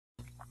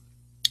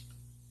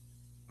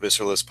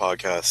Visceralist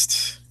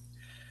Podcast.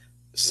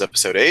 This is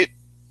episode 8.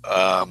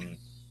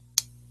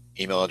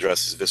 Email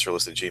address is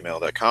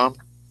visceralist@gmail.com.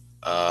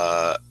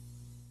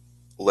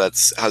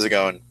 How's it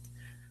going?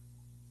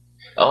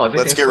 Oh, Let's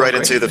everything's get going right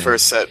great, into the man.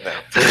 first set now.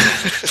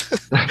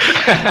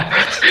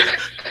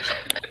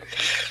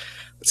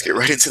 Let's get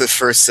right into the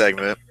first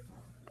segment.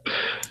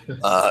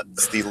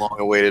 It's the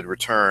long-awaited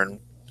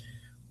return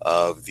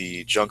of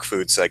the junk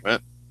food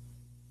segment.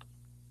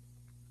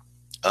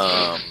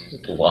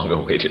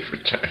 Long-awaited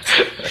return.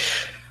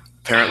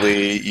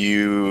 Apparently,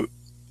 you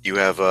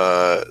have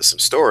some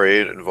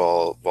story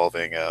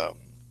involving a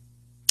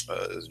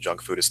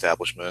junk food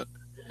establishment.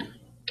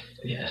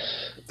 Yes.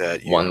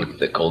 That One with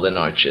the golden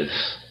arches.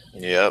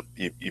 Yep.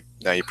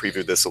 Now you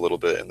previewed this a little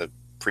bit in the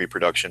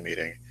pre-production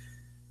meeting.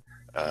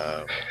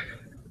 Oh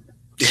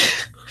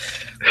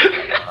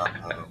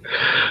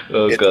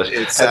It gosh.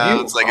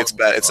 sounds like it's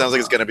bad. It sounds like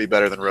it's going to be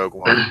better than Rogue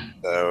One,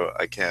 so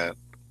I can't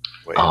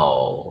wait.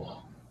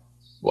 Oh,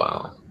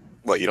 wow.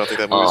 What, you don't think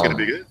that movie's going to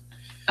be good?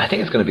 I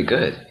think it's going to be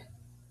good.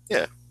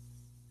 Yeah.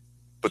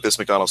 But this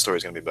McDonald's story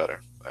is going to be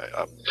better.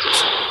 I'm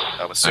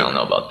assuming. I don't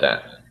know about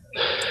that.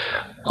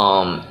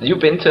 You've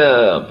been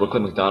to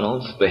Brooklyn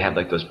McDonald's? They have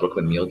like those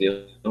Brooklyn meal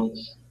deals. You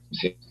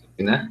seen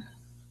that?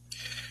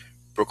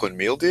 Brooklyn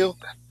meal deal?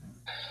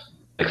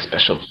 Like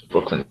special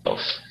Brooklyn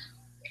meals.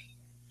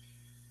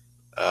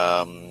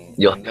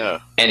 No.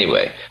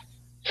 Anyway,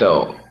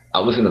 so I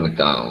was in the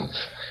McDonald's.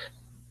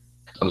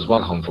 I was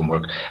walking home from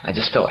work. I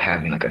just felt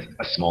having like a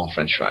small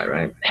French fry,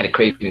 right? Had a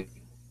craving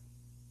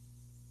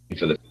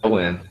for the go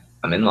in.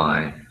 I'm in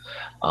line.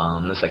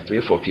 There's like 3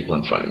 or 4 people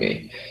in front of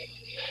me.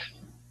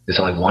 There's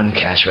only one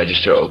cash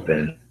register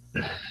open,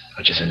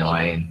 which is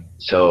annoying.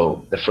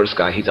 So the first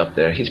guy, he's up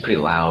there. He's pretty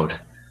loud.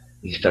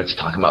 He starts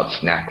talking about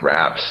snack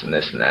wraps and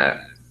this and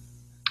that.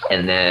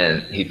 And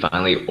then he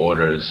finally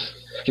orders.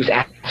 He was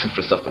asking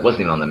for stuff that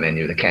wasn't even on the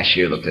menu. The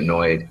cashier looked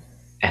annoyed.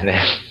 And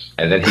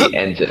then he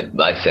ends it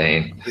by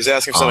saying, he's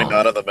asking for something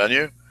not on the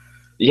menu?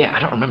 Yeah, I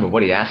don't remember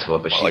what he asked for,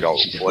 but like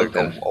she just looked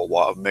at him. A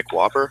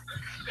McWhopper?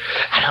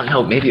 I don't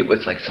know. Maybe it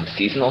was like some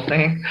seasonal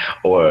thing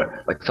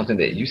or like something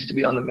that used to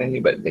be on the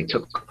menu, but they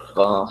took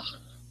off.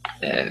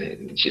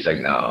 And she's like,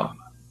 no.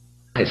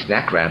 His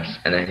snack wraps.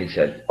 And then he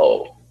said,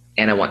 oh,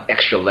 and I want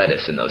extra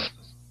lettuce in those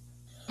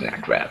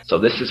snack wraps. So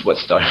this is what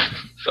started.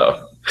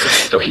 So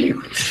he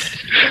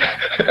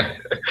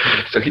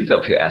so he's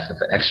up here asking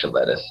for extra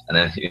lettuce. And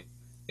then he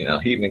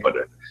makes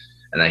order.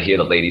 And I hear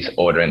the ladies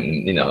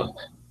ordering,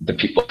 the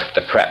people,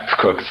 the prep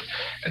cooks,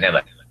 and they're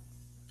like,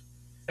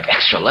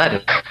 extra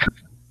lettuce.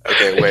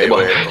 Okay, wait.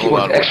 Hold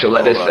on. Extra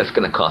lettuce, that's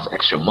going to cost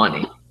extra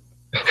money.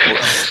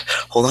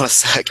 Hold on a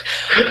sec.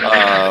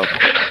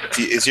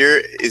 Do you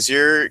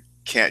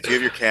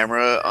have your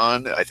camera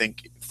on? I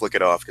think flick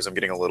it off because I'm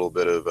getting a little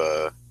bit of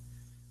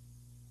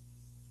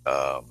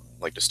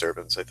like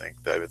disturbance. I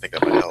think that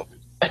might help.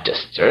 A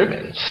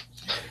disturbance?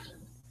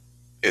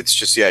 It's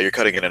just you're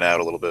cutting in and out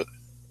a little bit.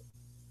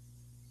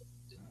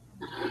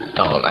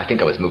 Oh, I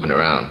think I was moving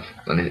around.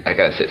 I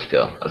gotta sit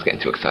still. I was getting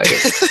too excited.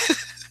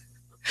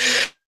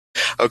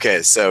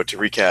 Okay, so to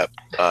recap,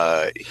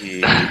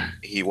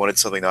 he wanted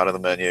something not on the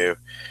menu.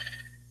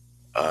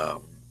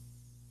 And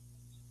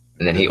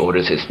then he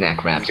orders his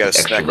snack wraps with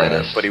extra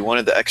lettuce. But he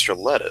wanted the extra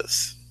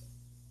lettuce.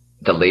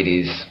 The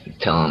ladies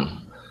tell him,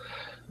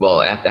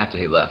 well, after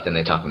he left, and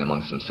they're talking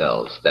amongst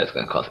themselves that it's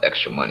going to cost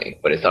extra money,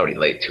 but it's already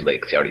too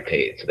late because he already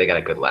paid. So they got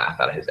a good laugh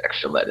out of his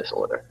extra lettuce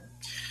order.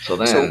 So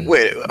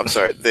wait, I'm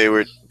sorry. They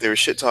were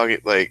shit talking.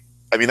 Like,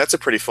 I mean, that's a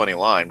pretty funny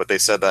line, but they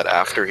said that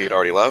after he'd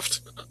already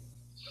left.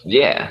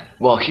 Yeah.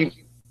 Well, he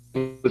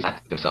was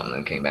after something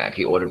and came back.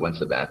 He ordered, went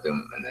to the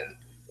bathroom, and then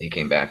he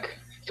came back.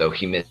 So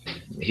he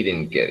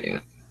didn't get,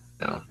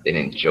 they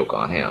didn't joke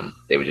on him.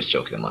 They were just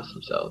joking amongst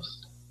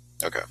themselves.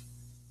 Okay.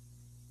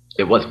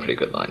 It was a pretty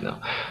good line,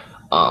 though.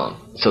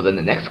 So then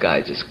the next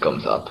guy just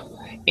comes up,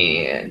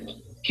 and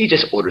he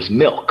just orders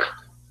milk.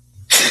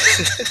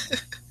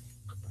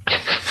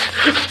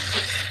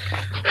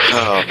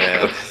 Oh,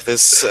 man.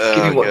 This,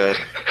 good.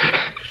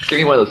 Give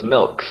me one of those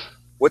milks.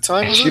 What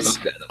time is this?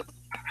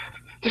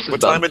 This is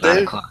about 9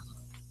 o'clock.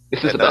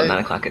 This is about 9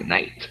 o'clock at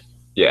night.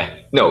 Yeah.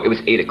 No, it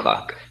was 8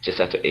 o'clock, just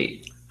after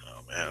 8.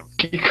 Oh, man.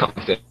 He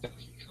comes in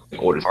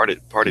and orders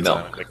party milk.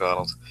 Time at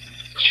McDonald's.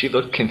 She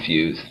looked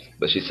confused,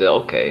 but she said,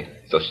 okay.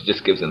 So she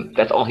just gives him,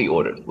 that's all he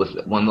ordered, was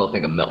one little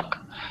thing of milk.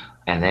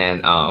 And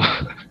then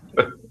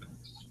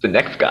the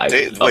next guy.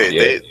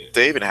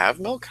 They even have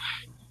milk?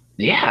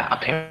 Yeah,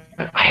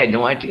 apparently. I had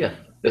no idea.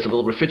 There's a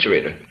little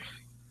refrigerator.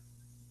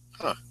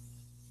 Huh.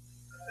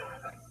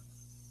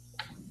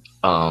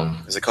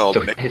 Is it called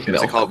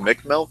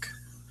Mick Milk?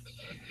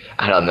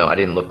 I don't know. I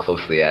didn't look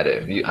closely at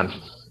it.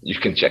 You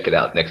can check it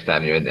out next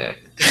time you're in there.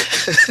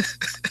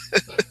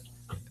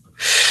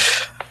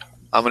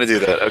 I'm gonna do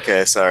that.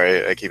 Okay,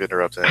 sorry, I keep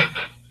interrupting.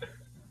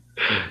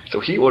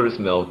 So he orders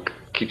milk,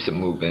 keeps it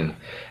moving,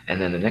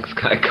 and then the next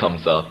guy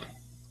comes up,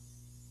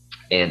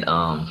 and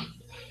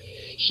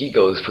he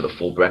goes for the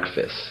full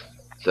breakfast.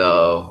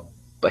 So,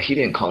 but he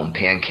didn't call them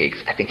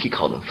pancakes. I think he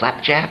called them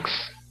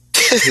flapjacks.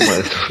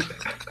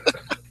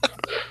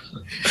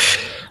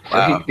 So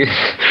Wow, he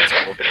that's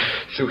cool.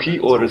 so he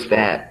That's old orders school.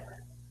 that,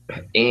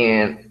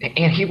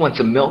 and he wants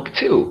a milk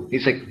too.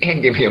 He's like,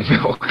 and give me a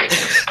milk. I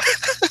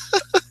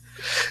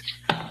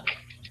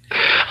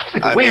was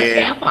like, I where mean,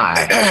 am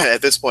I?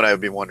 at this point, I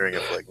would be wondering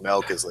if like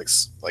milk is like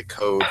like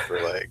code for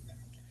like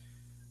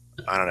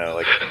I don't know,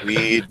 like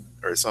weed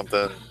or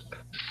something.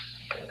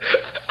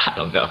 I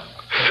don't know.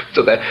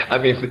 So that, I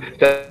mean,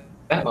 that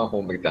my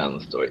whole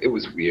McDonald's story. It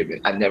was weird,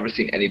 man. I've never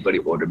seen anybody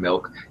order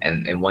milk,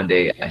 and one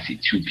day I see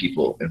two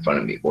people in front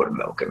of me order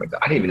milk at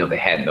McDonald's. I didn't even know they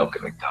had milk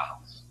at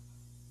McDonald's.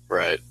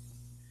 Right.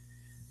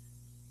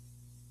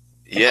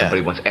 And Yeah,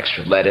 somebody wants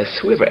extra lettuce.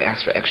 Whoever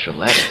asked for extra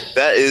lettuce?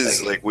 that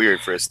is Like, like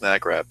weird for a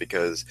snack wrap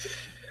because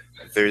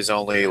there's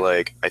only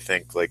like I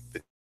think like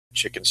the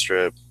chicken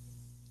strip,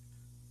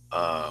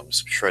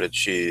 some shredded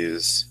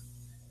cheese,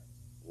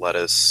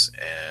 lettuce,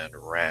 and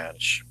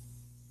ranch.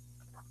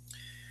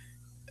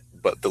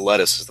 But the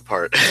lettuce is the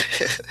part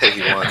that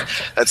he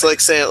wants. That's like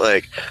saying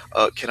like,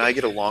 can I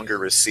get a longer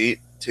receipt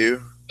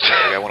too?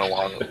 Like I want a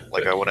long,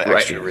 like I want an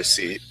extra right.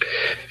 receipt.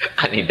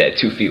 I need that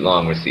 2 feet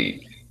long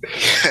receipt.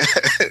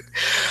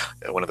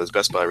 One of those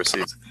Best Buy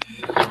receipts.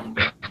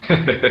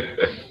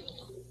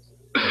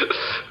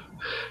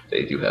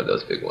 They do have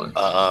those big ones.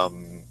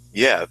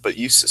 Yeah, but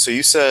so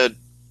you said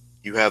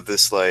you have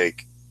this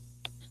like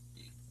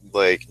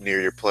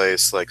near your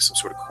place, like some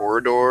sort of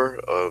corridor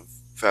of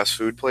fast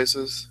food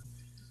places.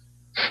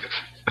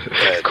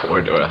 That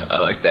Corridor. I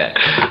like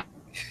that.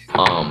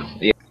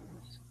 Yeah.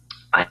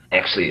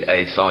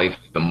 I saw even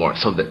more.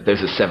 So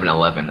there's a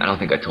 7-Eleven. I don't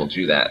think I told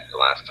you that the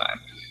last time.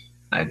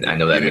 I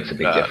know that you makes a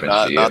big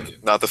difference to not you.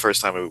 not the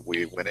first time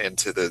we went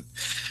into the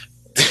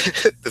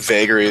the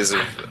vagaries of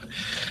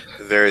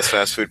the various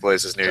fast food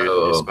places near your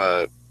So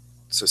spot.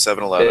 So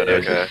 7-Eleven,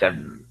 there's okay. a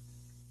seven.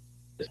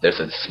 There's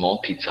a small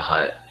Pizza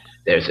Hut.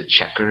 There's a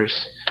Checkers.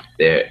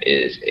 There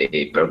is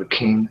a Burger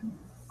King.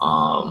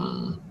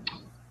 Um,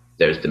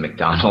 there's the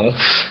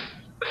McDonald's,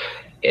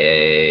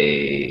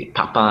 a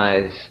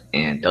Popeyes,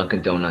 and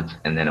Dunkin' Donuts,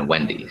 and then a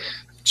Wendy's.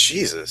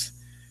 Jesus,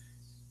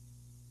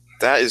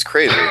 that is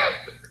crazy.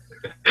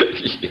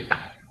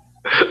 Yeah.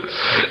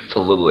 It's a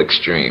little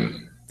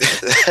extreme.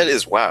 That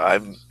is wow.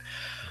 I'm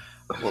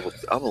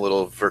a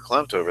little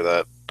verklempt over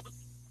that.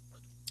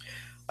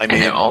 I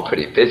And they're mean, all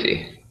pretty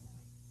busy.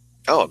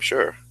 oh, I'm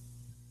sure.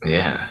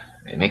 Yeah,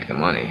 they make the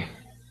money.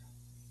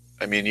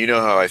 I mean, you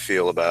know how I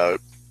feel about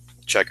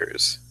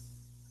Checkers.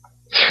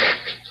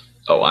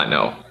 Oh, I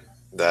know.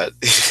 That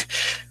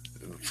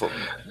from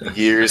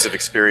years of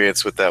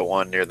experience with that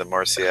one near the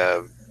Marcy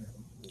Ave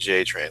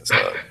J train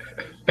stop.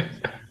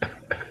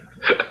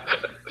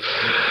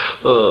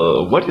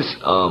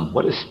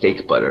 What is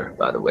steak butter,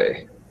 by the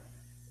way?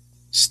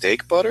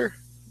 Steak butter?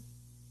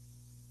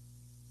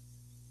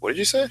 What did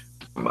you say?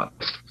 About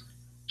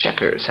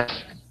Checkers has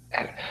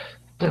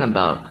something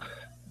about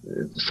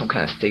some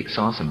kind of steak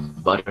sauce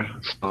and butter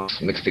sauce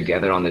mixed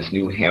together on this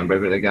new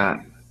hamburger they got.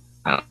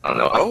 I don't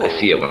know. I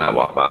see Oh, it when I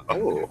walk by.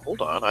 oh,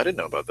 hold on. I didn't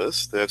know about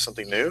this. They have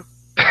something new.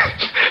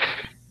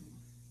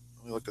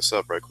 Let me look this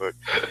up right quick.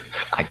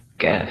 I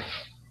guess.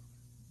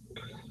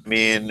 I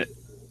mean,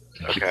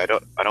 okay, I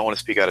don't want to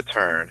speak out of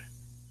turn,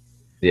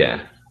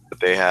 Yeah, but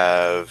they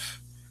have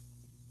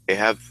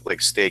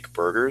like steak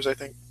burgers. I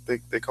think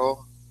they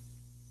call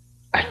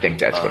I think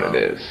that's what it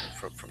is.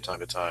 from time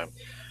to time.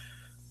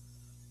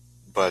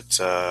 But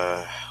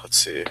let's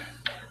see.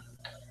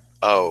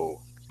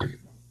 Oh,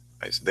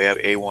 they have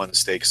A1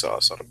 steak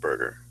sauce on a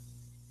burger.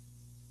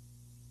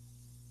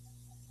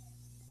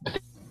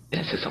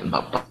 This is something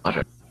about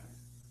butter.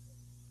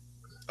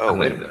 Oh,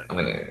 wait a minute. I'm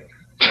gonna.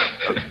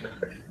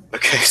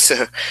 Okay,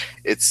 so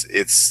it's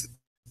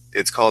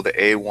it's called the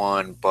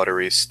A1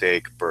 buttery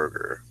steak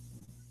burger.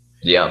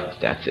 Yep,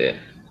 that's it.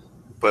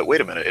 But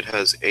wait a minute, it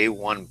has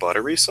A1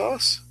 buttery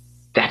sauce?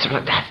 That's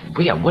what.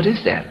 Yeah. What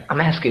is that?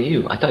 I'm asking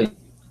you. I thought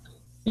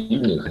you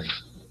knew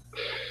this.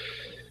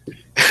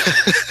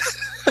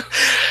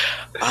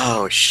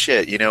 Oh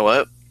shit! You know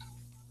what?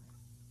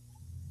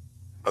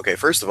 Okay,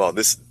 first of all,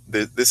 this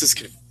is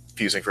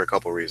confusing for a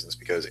couple reasons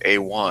because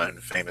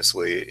A1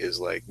 famously is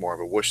like more of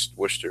a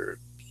Worcestershire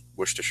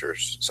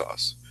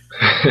sauce,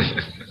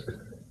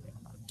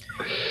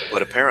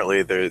 but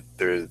apparently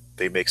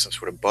they make some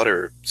sort of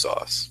butter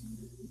sauce.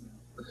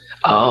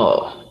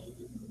 Oh,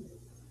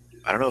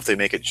 I don't know if they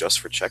make it just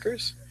for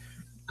Checkers.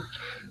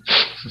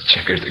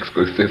 Checkers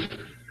exclusive.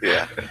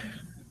 Yeah.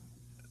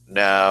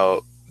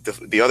 Now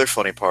the other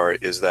funny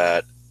part is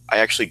that I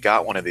actually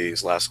got one of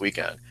these last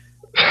weekend.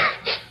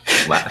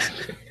 Last.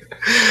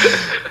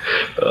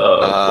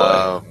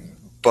 Oh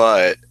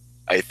But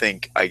I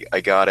think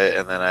I got it,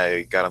 and then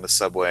I got on the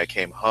subway. I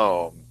came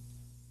home,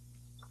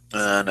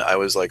 and I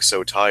was like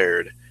so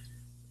tired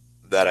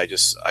that I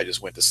just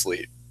went to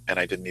sleep, and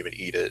I didn't even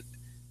eat it.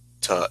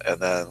 And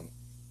then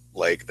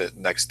like the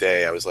next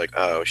day, I was like,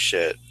 oh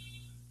shit,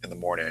 in the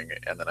morning,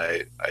 and then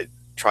I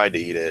tried to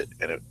eat it,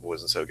 and it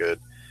wasn't so good.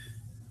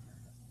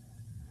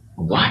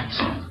 boy.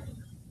 What?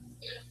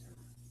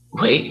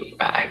 Wait,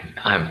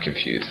 I'm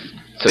confused.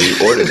 So you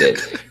ordered it,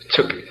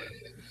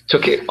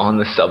 took it on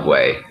the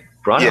subway,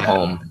 brought it Yeah,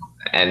 home,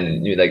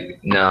 and you're like,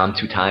 no, I'm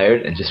too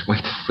tired, and just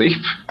went to sleep.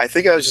 I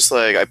think I was just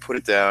like I put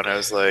it down. I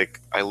was like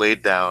I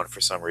laid down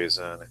for some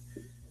reason,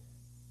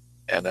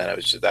 and then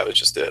that was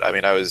just it. I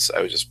mean, I was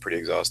just pretty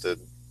exhausted.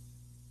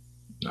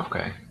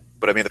 Okay.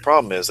 But I mean, the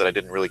problem is that I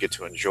didn't really get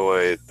to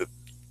enjoy the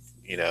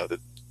you know the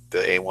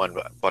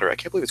A1 butter. I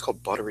can't believe it's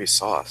called buttery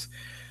sauce.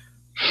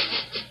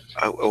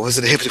 I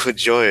wasn't able to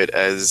enjoy it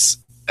as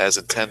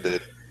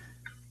intended.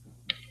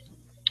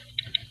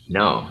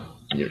 No,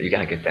 you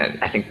gotta get that.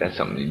 I think that's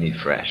something you need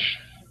fresh.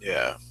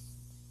 Yeah.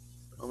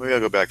 Well, maybe I'll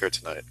go back there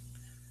tonight.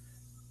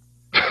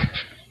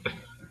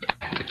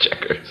 The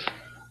checkers.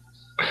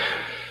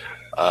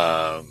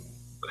 Um,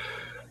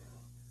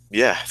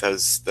 yeah,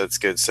 that's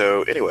good.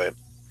 So anyway,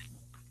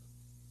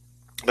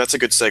 that's a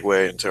good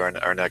segue into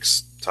our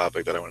next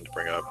topic that I wanted to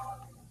bring up,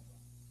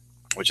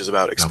 which is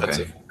about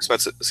Okay.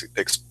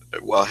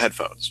 well,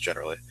 headphones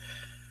generally.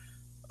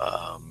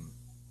 Um,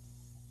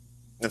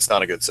 it's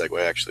not a good segue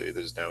actually.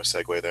 There's no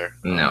segue there.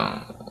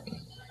 No.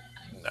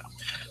 No.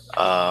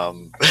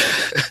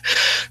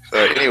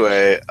 But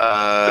anyway,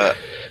 I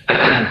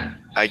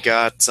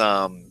got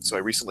so I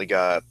recently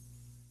got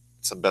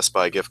some Best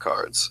Buy gift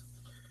cards.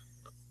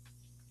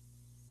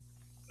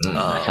 That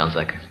Um, sounds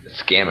like a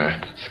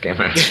scammer.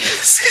 Scammer.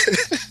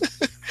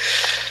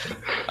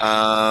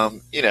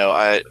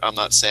 I'm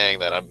not saying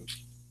that I'm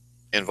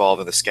involved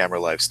in the scammer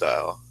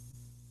lifestyle.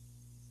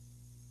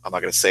 I'm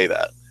not going to say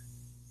that.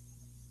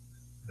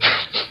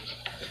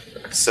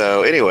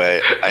 So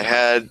anyway, I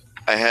had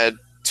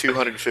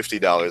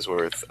 $250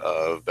 worth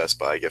of Best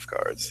Buy gift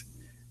cards,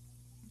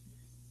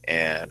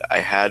 and I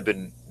had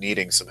been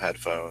needing some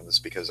headphones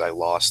because I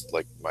lost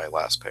like my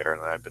last pair,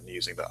 and I've been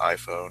using the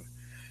iPhone,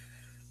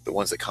 the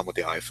ones that come with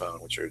the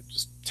iPhone, which are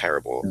just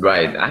terrible.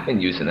 Right. I've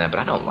been using that, but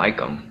I don't like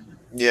them.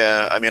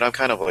 Yeah, I mean, I'm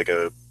kind of like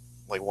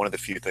one of the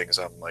few things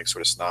I'm like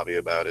sort of snobby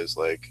about is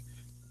like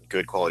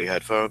good quality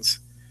headphones.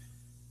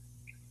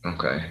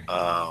 Okay.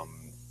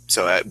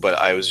 But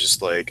I was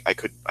just like, I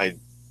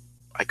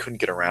couldn't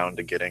get around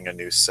to getting a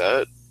new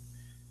set.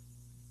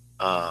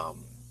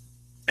 Um,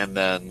 and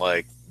then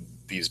like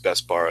this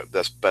Best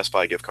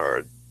Buy gift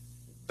card,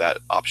 that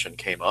option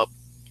came up,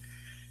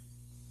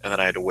 and then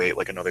I had to wait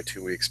like another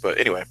 2 weeks. But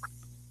anyway,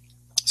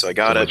 so I So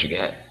got it. what'd you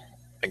get?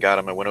 I got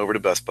them. I went over to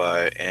Best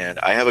Buy, and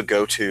I have a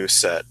go-to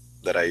set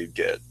that I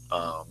get.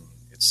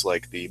 It's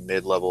like the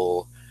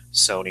mid-level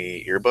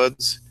Sony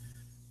earbuds.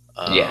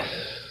 Yes.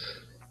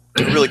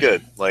 They're really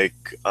good. Like,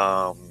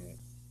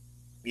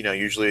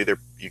 usually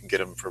you can get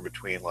them for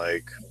between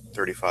like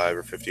 $35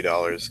 or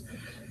 $50,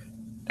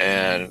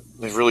 and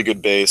they're really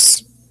good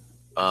bass.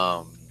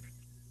 Um,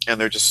 and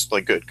they're just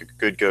like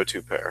good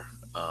go-to pair.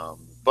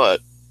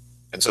 But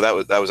and so that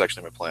was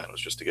actually my plan,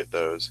 was just to get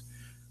those.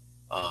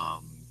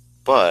 Um,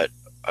 but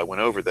I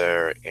went over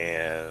there,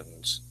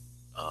 and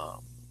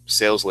um,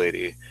 sales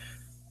lady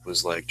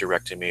was like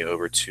directing me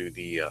over to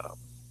the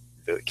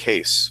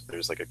case.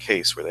 There's like a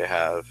case where they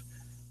have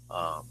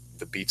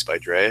the Beats by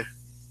Dre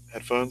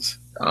headphones.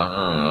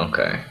 Oh,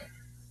 okay.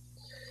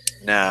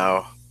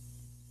 Now,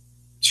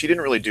 she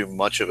didn't really do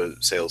much of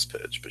a sales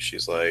pitch, but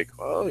she's like,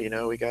 "Well,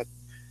 we got."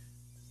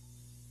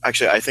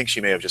 Actually, I think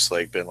she may have just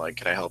like been like,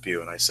 "Can I help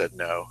you?" And I said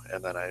no,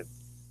 and then I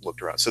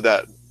looked around. So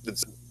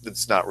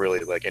it's not really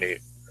like any.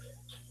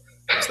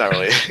 It's not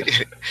really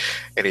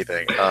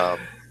anything.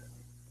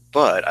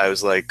 But I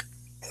was like,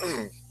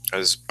 I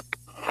was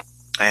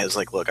I was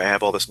like, look, I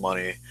have all this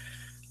money.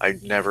 I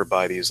never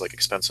buy these like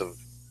expensive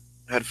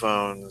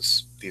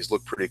headphones. These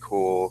look pretty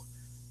cool.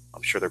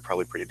 I'm sure they're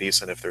probably pretty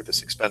decent if they're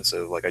this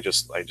expensive. Like I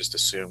just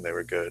assumed they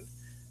were good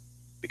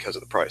because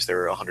of the price. They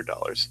were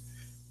 $100,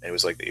 and it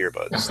was like the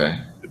earbuds, Okay.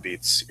 the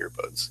Beats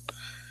earbuds.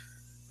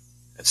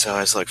 And so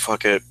I was like,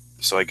 fuck it.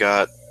 So I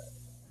got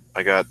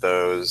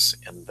those,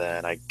 and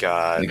then I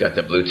got You got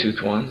the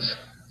Bluetooth ones?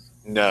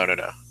 no. I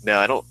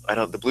don't.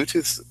 The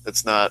Bluetooth.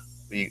 It's not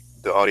the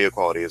audio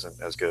quality isn't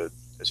as good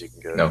as you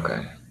can get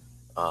Okay.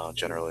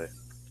 generally.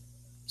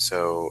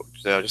 So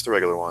no, just the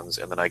regular ones,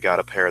 and then I got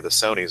a pair of the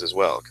Sonys as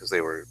well because they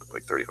were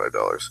like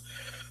 $35.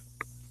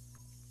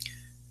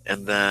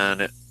 And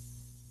then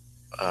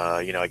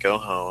I go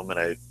home, and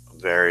I'm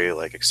very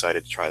like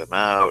excited to try them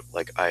out.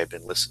 Like I had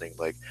been listening,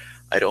 like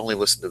I'd only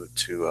listened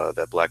to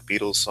that Black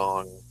Beatles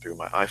song through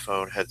my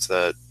iPhone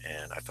headset,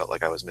 and I felt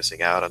like I was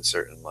missing out on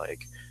certain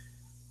like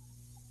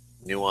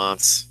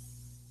nuance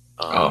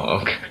Oh,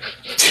 okay.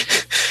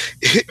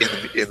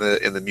 in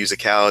the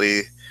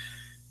musicality.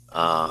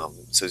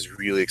 So I was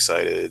really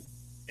excited.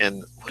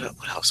 And what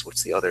else?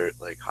 What's the other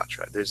like hot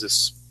track? There's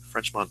this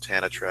French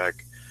Montana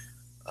track,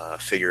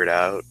 "Figure It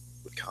Out"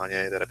 with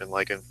Kanye, that I've been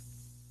liking.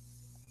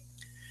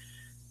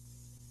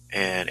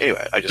 And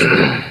anyway, I just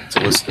to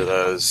listen to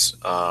those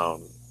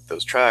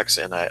tracks,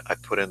 and I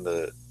put in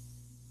the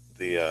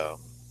the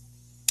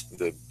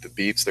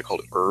beats. They're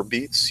called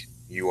beats,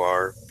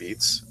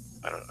 beats.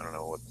 I don't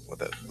know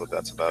what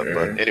that's about,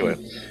 but anyway.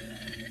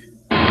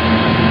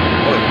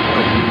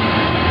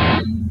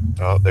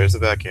 Oh, there's the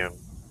vacuum.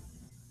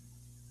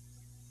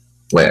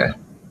 Where?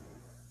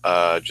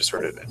 Just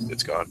heard it.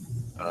 It's gone.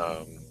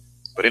 Um,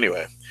 But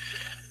anyway,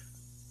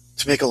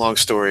 to make a long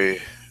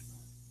story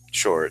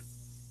short,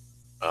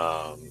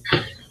 um,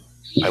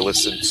 I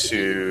listened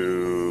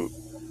to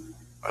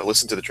I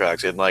listened to the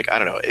tracks and like I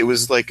don't know, it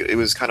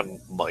was kind of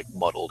like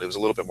muddled. It was a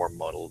little bit more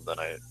muddled than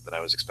I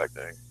was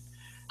expecting,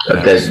 and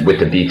I was With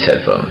the Beats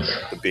headphones.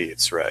 the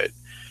beats right.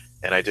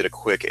 And I did a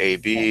quick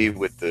A/B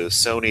with the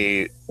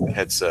Sony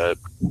headset,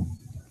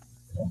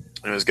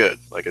 and it was good,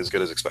 like as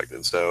good as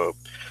expected. So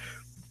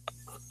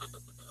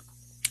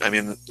I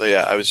mean,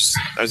 yeah, I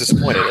was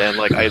disappointed, and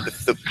like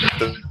the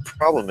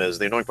problem is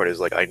the annoying part is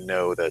like I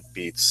know that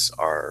Beats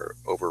are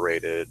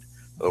overrated,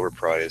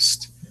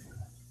 overpriced.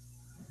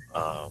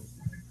 Um,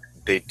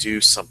 they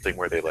do something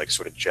where they like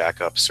sort of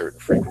jack up certain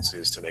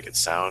frequencies to make it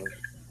sound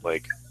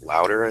like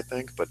louder, I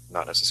think, but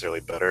not necessarily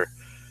better.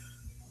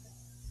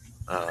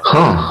 Um,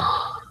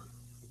 Huh.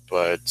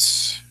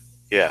 but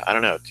yeah, I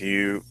don't know. Do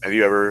you have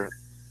you ever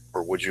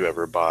or would you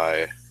ever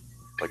buy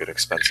like an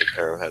expensive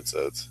pair of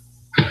headsets?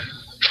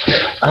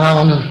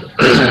 Um,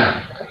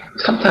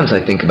 sometimes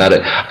I think about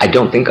it. I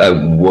don't think I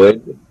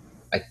would.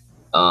 I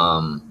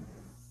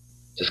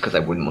just because I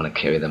wouldn't want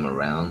to carry them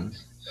around.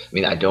 I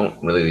mean, I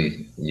don't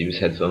really use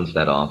headphones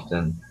that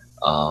often.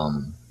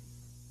 Um,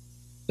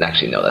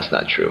 actually, no, that's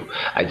not true.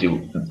 I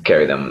do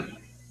carry them,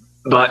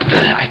 but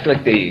I feel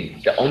like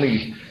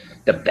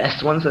the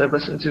best ones that I've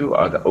listened to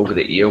are the over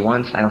the ear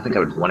ones. I don't think I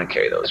would want to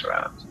carry those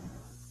around.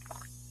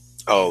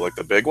 Oh, like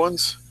the big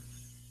ones?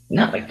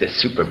 Not like they're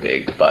super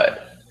big, but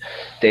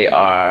they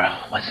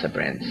are. What's the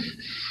brand?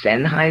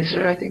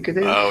 Sennheiser, I think it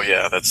is. Oh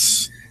yeah,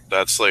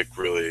 that's like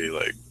really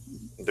like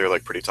they're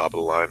like pretty top of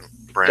the line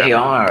They brand.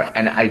 are,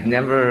 and I'd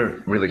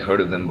never really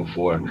heard of them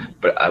before.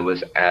 But I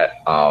was at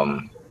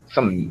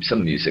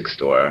some music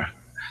store,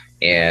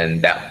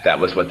 and that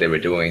was what they were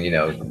doing. You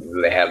know,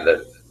 they have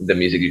the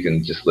music you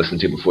can just listen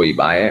to before you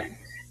buy it.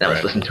 And I was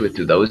Right. listening to it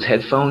through those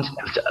headphones.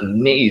 I was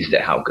amazed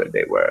at how good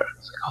they were.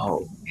 It's like,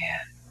 oh man.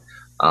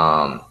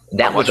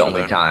 How That was much the were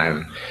only they?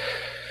 time.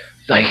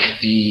 Like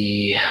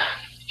the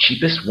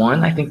cheapest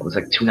one, I think was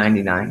like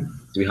 299,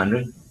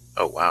 300.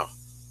 Oh wow.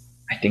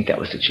 I think that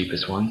was the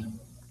cheapest one,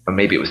 or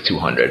maybe it was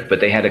 200. But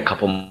they had a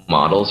couple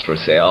models for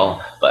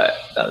sale, but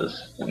I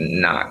was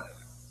not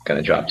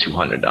gonna drop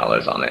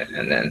 $200 on it,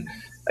 and then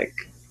like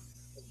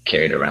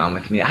carry it around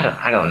with me.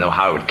 I don't know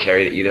how I would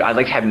carry it either. I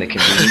like having the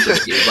convenience of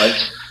the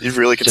earbuds, You're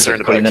really just concerned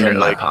like putting about them in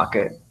my like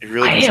pocket. you're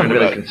really I am concerned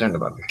really about concerned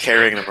about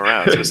carrying them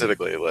around this.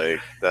 specifically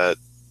like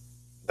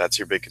that's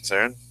your big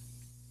concern?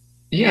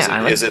 Yeah,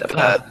 I Is like it that.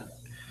 that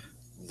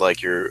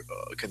like you're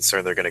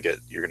concerned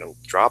you're gonna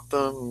drop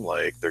them,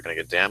 like they're gonna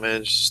get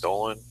damaged,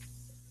 stolen?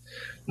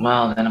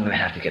 Well, then I'm gonna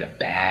have to get a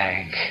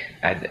bag.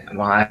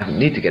 Well, I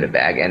need to get a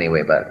bag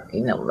anyway, but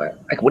you know,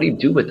 like, what do you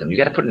do with them? You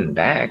got to put it in a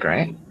bag,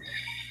 right?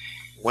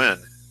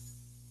 When?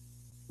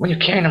 When you're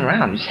carrying them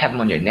around, you just have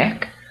them on your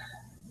neck,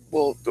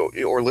 Well,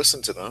 or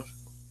listen to them.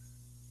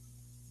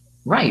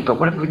 right? But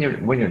what if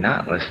when you're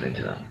not listening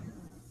to them?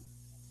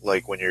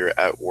 Like when you're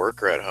at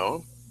work or at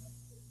home,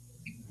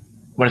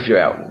 What if you're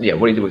out? Yeah,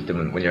 what do you do with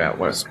them when you're at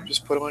work?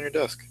 just put them on your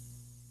desk.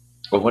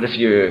 Or what if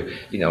you're,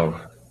 you know,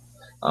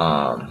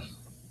 um,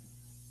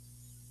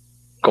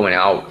 going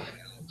out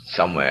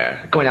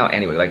somewhere, going out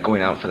anyway, like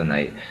going out for the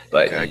night,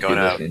 but Okay, going you're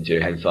out. listening to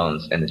your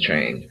headphones in the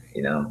train,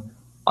 you know,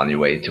 on your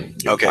way to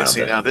your Okay, final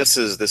see now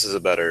destination. this is a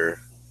better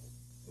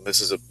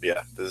this is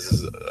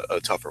a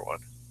tougher one.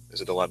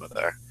 There's a dilemma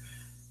there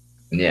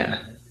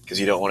Yeah. because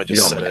you don't want to You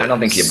just don't. set I it. don't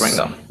think you bring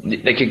them.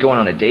 They could go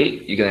on a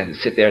date. You're gonna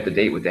sit there at the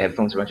date with the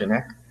headphones around your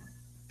neck.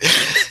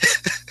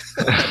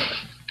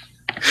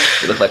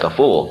 You look like a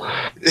fool.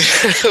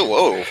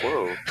 Whoa,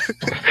 whoa!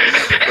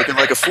 Looking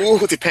like a fool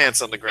with your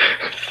pants on the ground.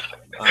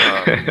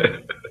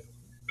 Um,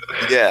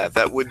 yeah,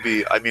 that would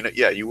be. I mean,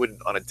 yeah, you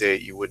wouldn't on a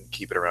date. You wouldn't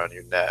keep it around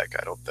your neck.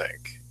 I don't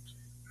think.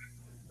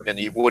 And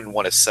you wouldn't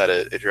want to set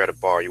it if you're at a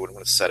bar. You wouldn't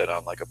want to set it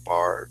on like a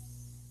bar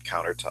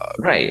countertop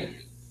Right.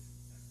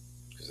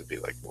 because it'd be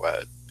like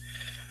wet.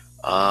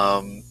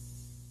 Um,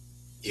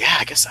 yeah,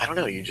 I guess I don't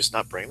know. You just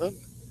not bring them.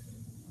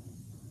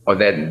 Or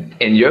then,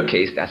 in your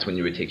case, that's when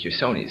you would take your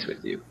Sonys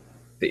with you,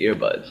 the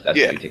earbuds.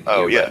 That's when Yeah. you take the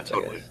Oh yeah, earbuds, I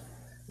totally. guess.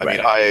 I mean,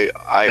 Right.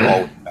 I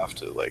always have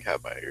to like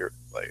have my ear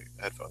like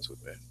headphones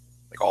with me,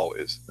 like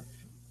always.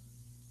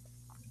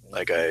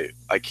 Like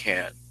I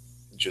can't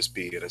just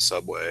be in a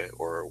subway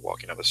or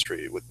walking down the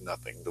street with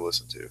nothing to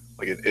listen to.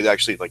 Like it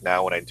actually like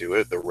now when I do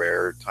it, the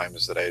rare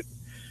times that I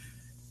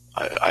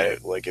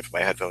like if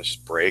my headphones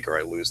just break or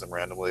I lose them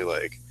randomly,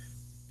 like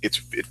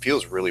it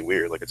feels really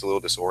weird. Like it's a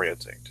little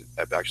disorienting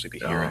to actually be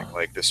hearing Oh.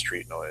 like the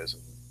street noise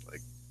and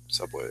like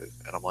subway.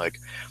 And I'm like,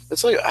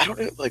 it's like I don't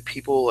know, like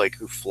people like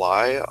who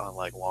fly on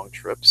like long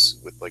trips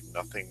with like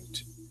nothing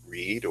to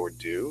read or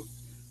do.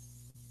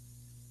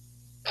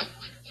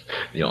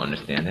 You don't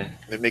understand it?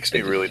 It makes They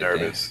me just really sit there.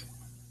 nervous.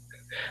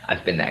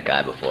 I've been that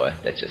guy before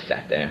that just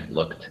sat there,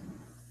 looking.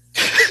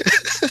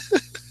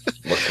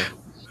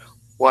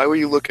 Why were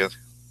you looking?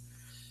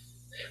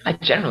 I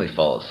generally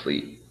fall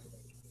asleep.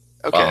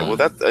 Okay, well Um,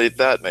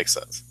 that makes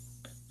sense.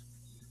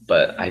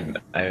 but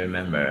I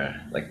remember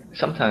like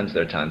sometimes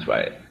there are times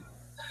where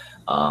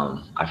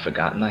I've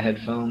forgotten my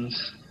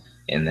headphones,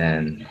 and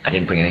then I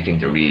didn't bring anything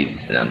to read,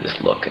 and I'm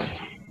just looking.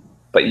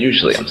 But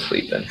usually I'm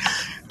sleeping.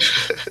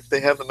 They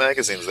have the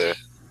magazines there.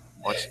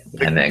 Why don't you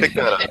That pick magazine's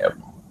that up?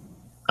 terrible.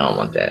 I don't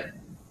want that.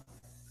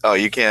 Oh,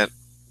 you can't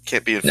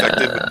be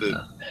infected with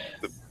Nah.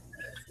 the,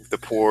 the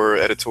poor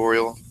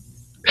editorial,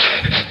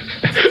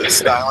 the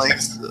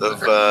stylings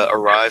of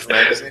Arrive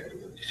magazine.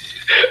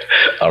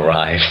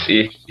 Arrive.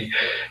 See,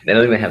 they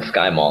don't even have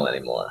Sky Mall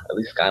anymore. At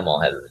least Sky Mall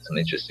has some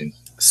interesting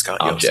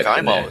objects Sky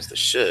in Mall there. is the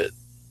shit.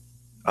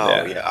 Oh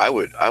Yeah. yeah, I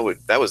would.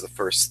 That was the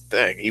first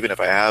thing. Even if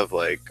I have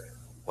like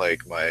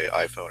my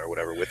iPhone or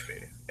whatever with me,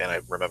 and I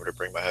remember to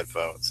bring my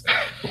headphones.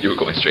 You were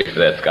going straight for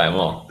that Sky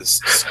Mall.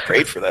 It's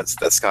great for that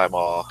Sky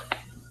Mall.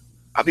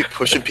 I'd be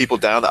pushing people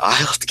down the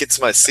aisle to get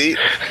to my seat.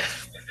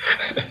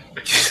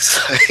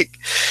 It's like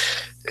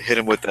hit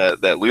him with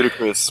that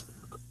ludicrous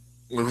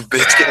move,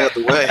 bitch, get out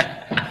the way.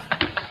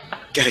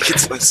 Gotta get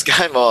to my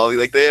Sky Mall.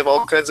 Like they have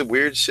all kinds of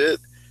weird shit.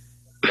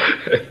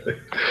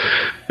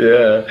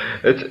 Yeah,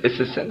 it's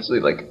essentially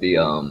like the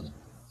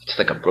just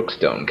like a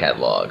Brookstone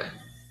catalog.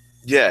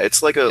 Yeah,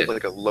 it's like a It,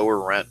 like a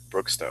lower rent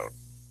Brookstone.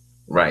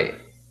 right.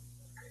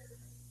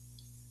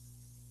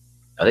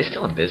 Are they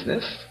still in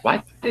business? Why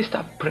did they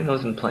stop putting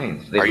those in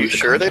planes? Did they Are you lose the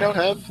sure they contract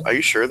don't or have? something? Are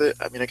you sure that?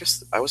 I mean, I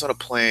guess I was on a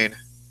plane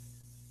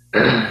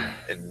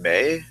in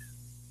May,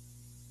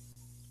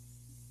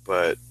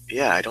 but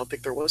yeah, I don't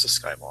think there was a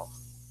Sky Mall.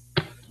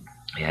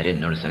 Yeah, I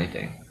didn't notice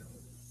anything.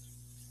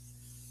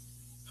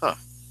 Huh?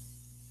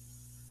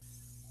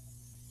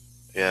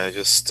 Yeah, I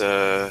just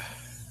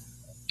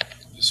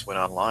went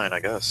online. I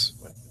guess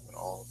went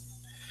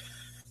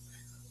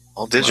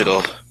all digital.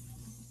 Well,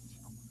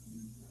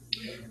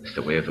 it's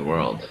the way of the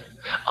world.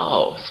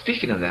 Oh,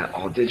 speaking of that,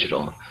 all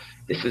digital.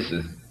 This is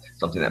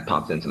something that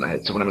popped into my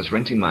head. So when I was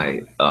renting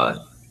my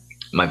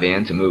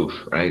van to move,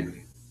 right?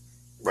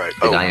 Right.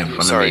 The Oh, guy in front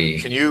of sorry.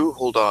 Can me, you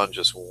hold on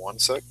just one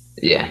sec?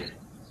 yeah,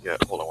 Yeah,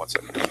 hold on one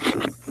sec.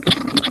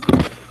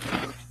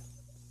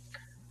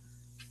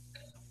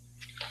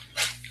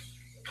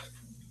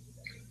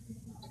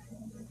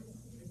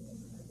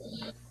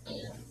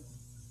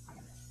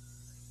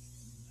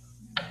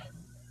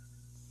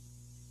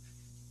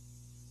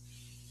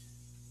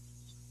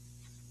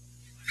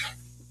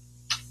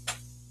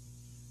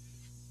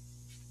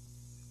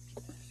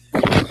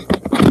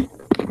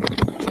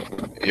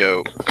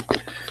 Yo,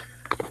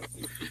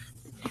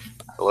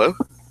 hello.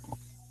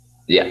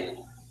 yeah.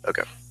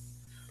 Okay.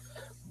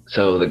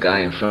 So the guy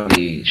in front of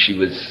me, she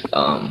was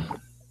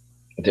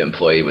the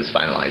employee was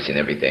finalizing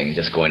everything,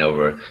 just going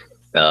over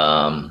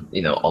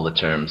all the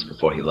terms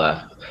before he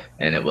left.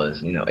 And it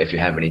was, if you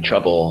have any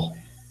trouble,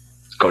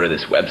 go to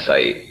this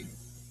website.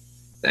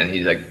 And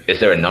he's like, is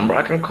there a number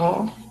I can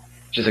call?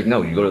 She's like,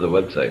 no, you go to the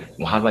website.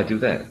 Well, how do I do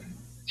that?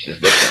 She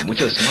just looks at him with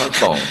your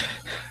smartphone.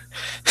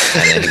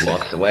 And then he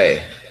walks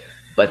away.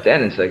 But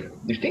then it's like,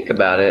 you think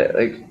about it,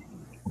 like,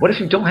 what if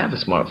you don't have a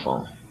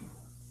smartphone?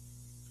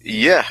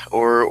 Yeah,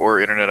 or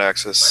internet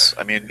access.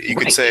 I mean, you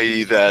could Right.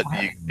 say that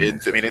I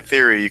mean, in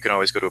theory, you can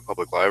always go to a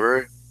public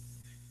library.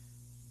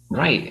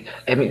 Right.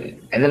 I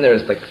mean, and then there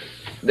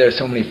are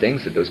so many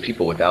things that those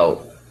people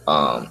without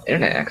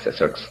internet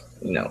access are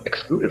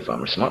excluded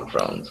from, or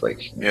smartphones.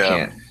 Like you Yeah.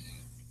 can't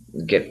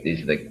get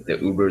these like the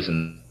Ubers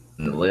and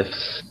the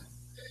Lyfts,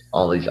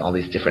 all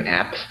these different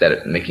apps that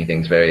are making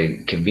things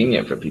very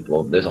convenient for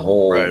people. There's a Right.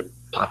 whole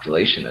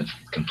population that's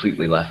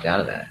completely left out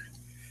of that.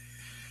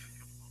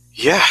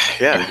 Yeah.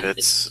 Yeah. And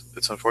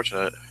It's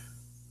unfortunate.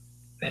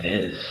 it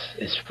is.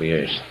 It's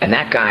weird. And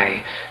that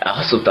guy, I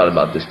also thought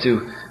about this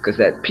too, because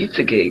that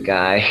Pizzagate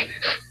guy,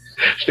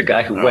 the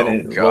guy who went Oh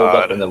and rolled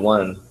up God. in the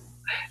one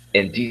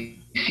in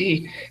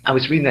DC, I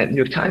was reading that New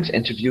York Times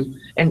interview,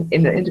 and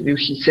in the interview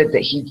he said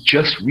that he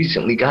just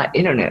recently got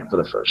internet for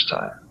the first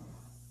time.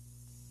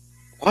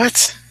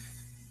 What?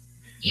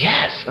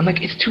 Yes, I'm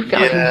like, it's Yeah,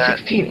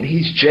 2016, and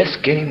he's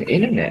just getting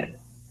internet,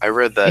 I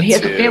read and that he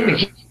has a too.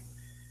 family.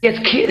 He has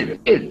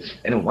kids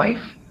and a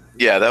wife,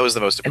 Yeah, that was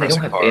the most and they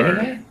don't depressing have part.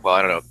 internet. Well,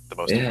 I don't know the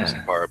most depressing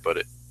Yeah, part,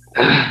 but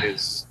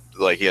is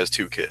like he has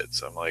two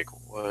kids. I'm like,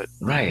 what?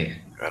 right.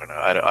 I don't know.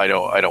 I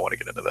don't want to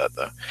get into that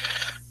though.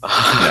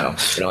 No,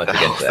 we don't have That to get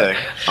whole into that.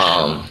 thing.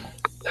 Um,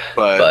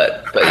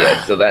 But but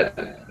yeah, so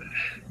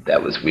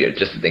that was weird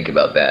just to think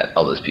about that.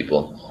 All those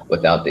people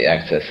without the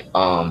access.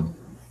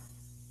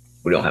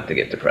 We don't have to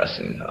get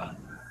depressing.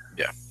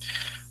 yeah.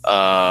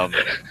 Um,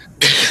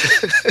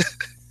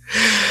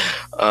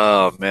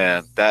 oh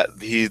man, that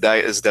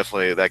is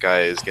definitely that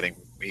guy is getting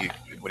he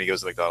when he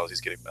goes to McDonald's,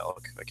 he's getting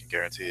milk. I can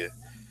guarantee you.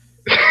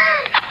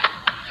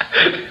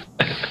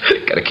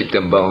 Gotta keep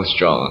them bones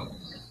strong.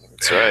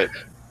 That's right.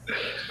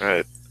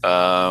 Right.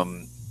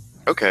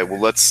 Okay. Well,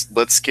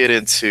 let's get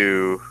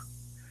into.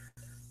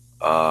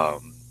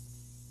 Um,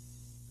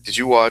 did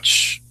you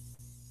watch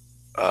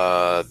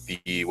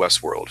the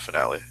Westworld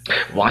finale?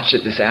 Watched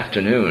it this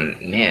afternoon.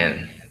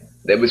 Man,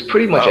 that was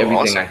pretty much Oh,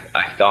 everything awesome.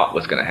 I thought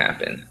was gonna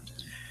happen.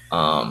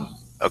 Um,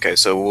 Okay,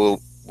 so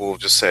we'll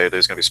just say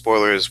there's gonna be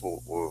spoilers.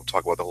 We'll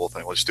talk about the whole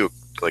thing. We'll just do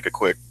like a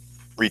quick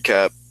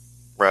recap,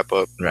 wrap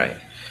up. right.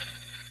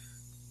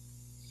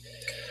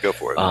 Go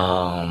for it.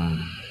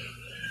 Um,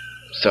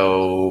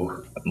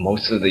 so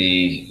most of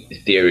the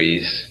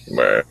theories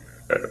were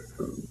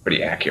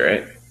pretty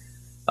accurate.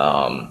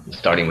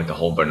 Starting with the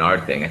whole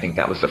Bernard thing, I think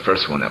that was the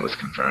first one that was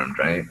confirmed,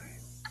 right?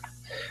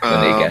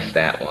 When they guessed Um,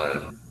 that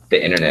one,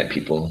 the internet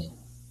people,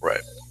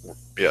 right.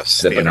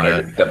 Yes, the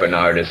internet. The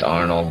Bernard is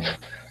Arnold,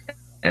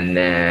 and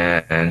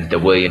then the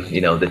William,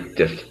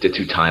 the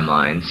two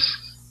timelines.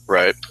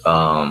 Right.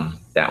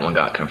 That one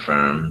got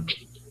confirmed.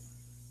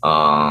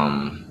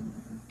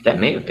 That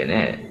may have been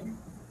it.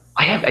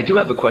 I do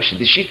have a question.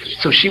 Did she?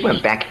 So she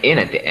went back in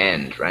at the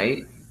end,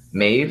 right?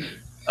 Maeve.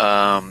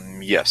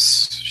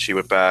 Yes, she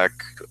went back.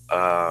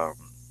 Um,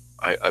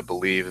 I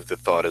believe the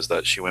thought is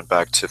that she went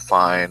back to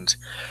find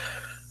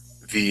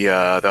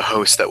the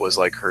host that was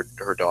like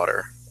her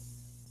daughter,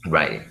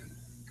 Right.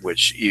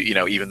 which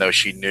even though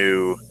she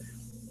knew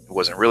it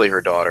wasn't really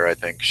her daughter, I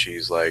think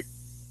she's like,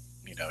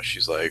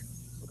 she's like,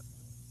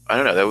 I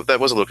don't know. That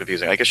was a little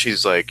confusing. I guess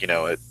she's like,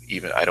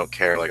 even I don't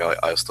care. Like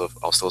I'll still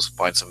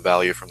find some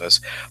value from this,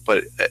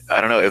 but I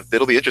don't know. If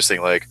it'll be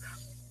interesting. Like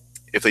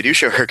if they do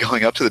show her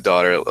going up to the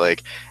daughter,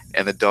 like,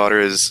 and the daughter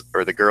is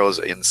or the girl is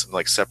in some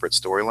like separate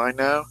storyline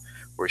now,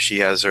 where she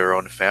has her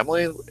own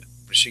family.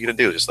 What's she gonna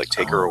do? Just like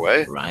take her Oh,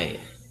 away? right.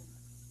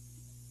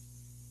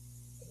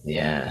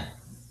 Yeah,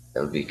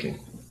 that would be.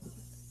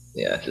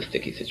 Yeah, it's a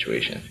sticky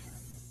situation.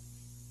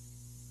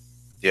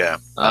 Yeah.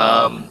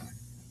 Um,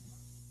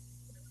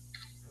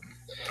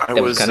 I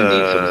it was was kind of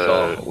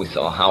neat. So we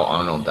saw how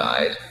Arnold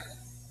died.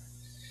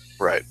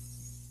 right.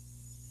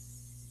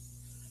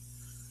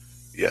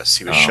 Yes,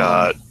 he was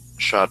shot Um,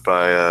 shot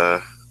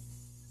by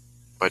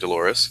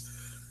Dolores.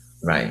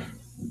 right.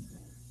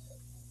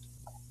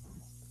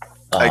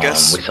 I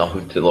guess We saw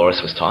who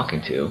Dolores was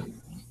talking to.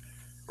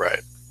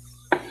 right.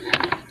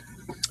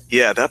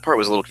 Yeah, that part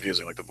was a little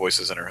confusing, like the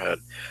voices in her head.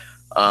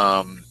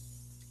 Um,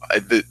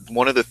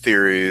 one of the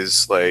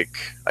theories, like,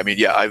 I mean,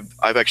 yeah,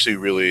 I've actually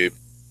really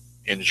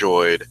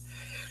enjoyed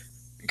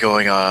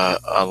going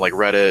on like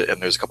Reddit,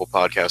 and there's a couple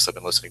podcasts I've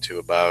been listening to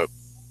about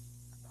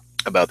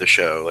the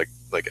show,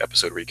 like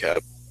episode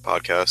recap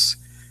podcasts.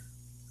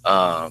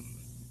 Um,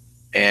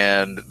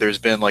 and there's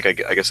been like I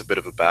guess a bit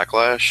of a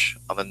backlash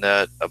on the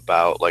net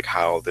about like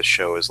how the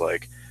show is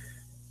like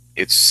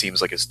it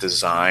seems like it's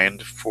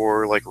designed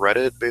for like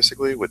Reddit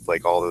basically with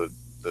like all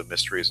the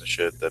mysteries and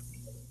shit that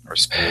are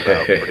spooled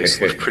out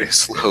pretty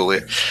slowly.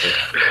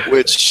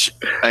 Which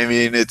I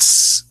mean,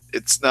 it's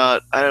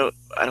not. I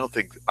don't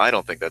think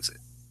that's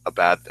a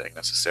bad thing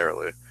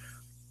necessarily.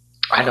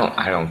 I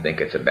don't think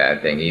it's a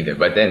bad thing either.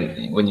 But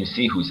then when you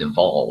see who's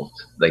involved,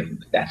 like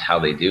that's how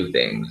they do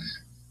things.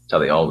 That's how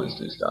they always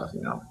do stuff.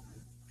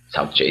 It's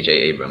how J.J.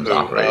 Abrams Oh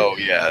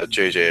operates. yeah,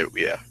 JJ.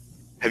 Yeah.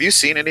 Have you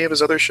seen any of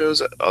his other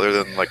shows other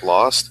than like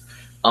Lost,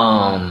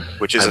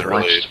 which I isn't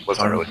really watched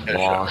wasn't part of really his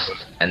show, Lost,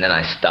 but and then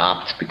I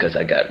stopped because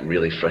I got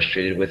really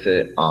frustrated with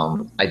it.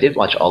 I did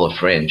watch all of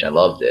Fringe. I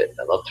loved it.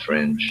 I loved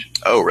Fringe.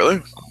 oh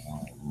really?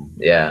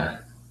 Yeah,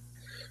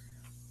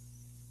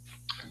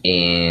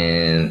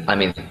 and I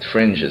mean,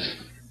 Fringe is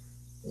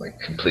like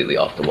completely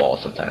off the wall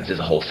sometimes. There's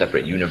a whole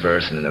separate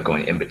universe, and then they're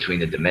going in between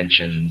the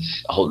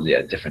dimensions, a whole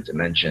different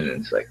dimension.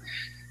 And it's like,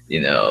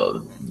 you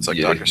know, It's like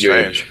you're, Doctor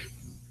you're Strange.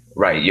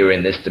 right. You're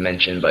in this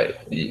dimension, but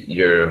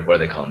you're what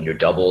do they call them? Your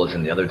double is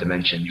in the other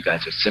dimension. You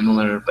guys are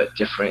similar but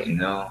different.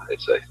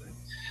 It's like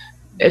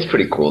it's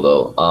pretty cool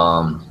though.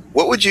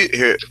 What would you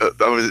here?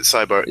 I was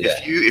sidebar. Yeah.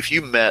 If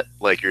you met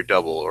like your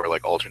double or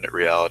like alternate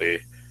reality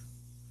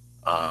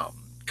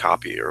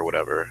copy or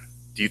whatever,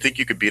 do you think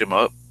you could beat him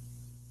up?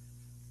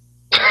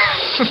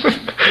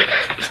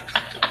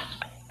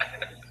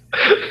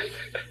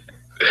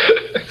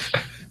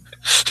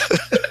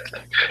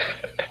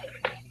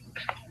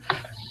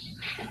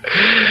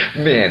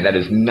 Man, that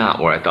is not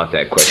where I thought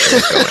that question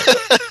was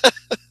going.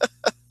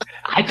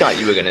 I thought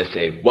you were gonna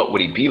say, "What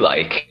would he be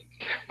like?"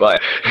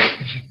 But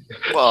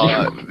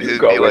Well, you it'd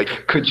go be with,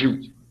 like "Could you?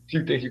 Do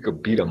you think you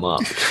could beat him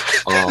up?"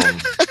 Um,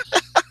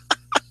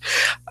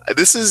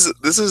 this is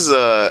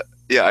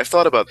yeah. I've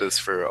thought about this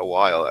for a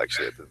while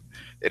actually.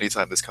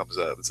 Anytime this comes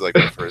up, it's like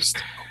my first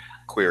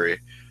query.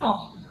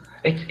 oh,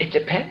 it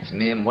depends,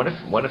 man. What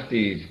if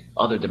the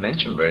other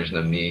dimension version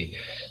of me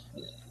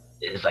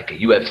is like a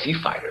UFC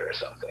fighter or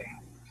something?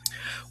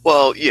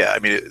 Well, yeah. I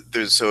mean,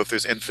 if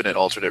there's infinite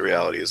alternate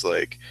realities,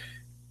 like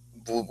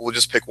we'll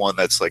just pick one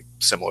that's like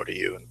similar to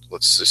you, and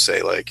let's just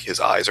say like his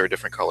eyes are a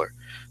different color.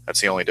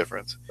 That's the only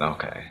difference.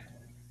 Okay.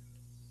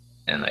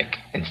 And like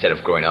instead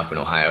of growing up in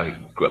Ohio, he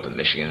grew up in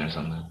Michigan or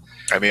something.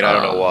 I mean, I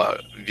don't know Um, why.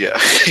 Yeah,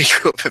 he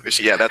grew up in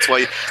Michigan. Yeah, that's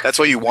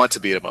why you want to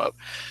beat him up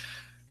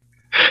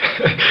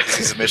because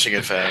he's a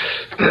Michigan fan.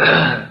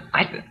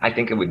 I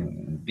think it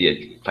would be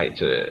a fight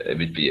to it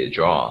would be a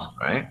draw,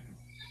 right?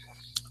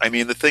 I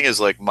mean, the thing is,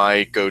 like,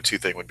 my go-to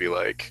thing would be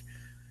like,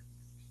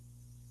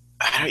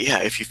 yeah,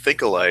 if you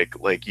think alike,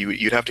 like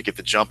you'd have to get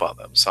the jump on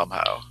them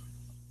somehow.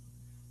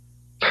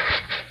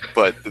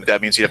 But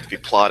that means you'd have to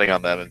be plotting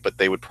on them, but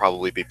they would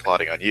probably be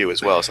plotting on you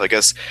as well. So I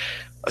guess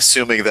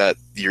assuming that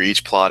you're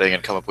each plotting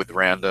and come up with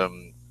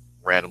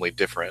randomly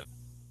different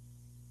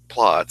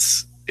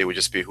plots, it would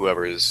just be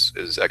whoever is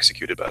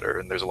executed better,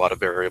 and there's a lot of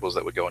variables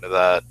that would go into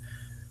that.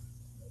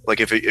 Like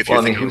if Well, you're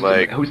I mean, thinking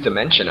like, whose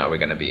dimension are we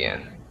going to be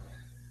in?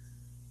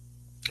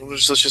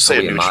 let's just Are say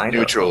a we in mine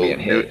or are we in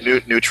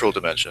his? neutral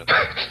dimension.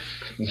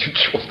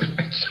 Neutral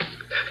dimension.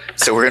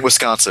 So we're in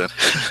Wisconsin.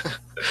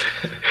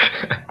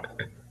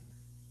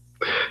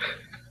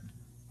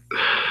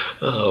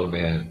 Oh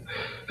man.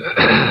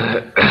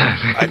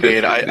 I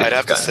mean, This I'd is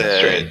have to kind of say.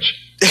 strange.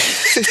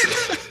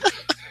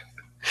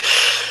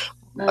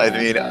 I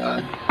mean,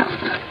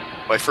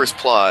 my first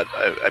plot.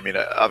 I mean,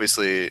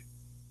 obviously,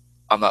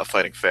 I'm not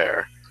fighting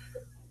fair.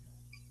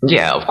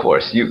 Yeah, of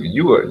course.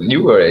 You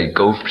were a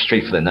go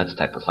straight for the nuts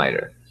type of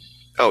fighter.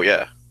 Oh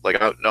yeah,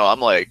 like no, I'm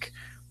like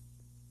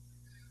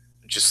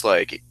just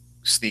like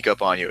sneak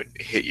up on you and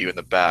hit you in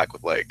the back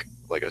with like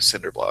a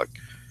cinder block.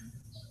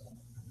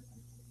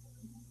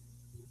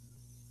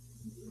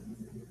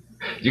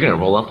 You're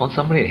gonna roll up on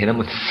somebody and hit them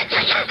with.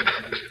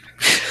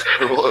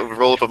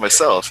 roll up on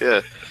myself,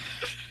 yeah.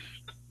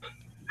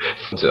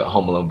 To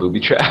Home Alone booby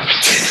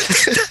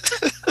traps.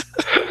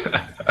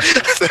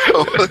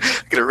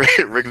 Gonna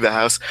rig the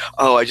house.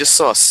 Oh, I just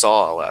saw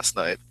Saw last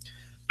night,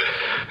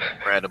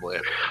 randomly.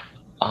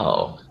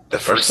 Oh, The the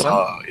first first one?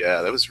 Saw,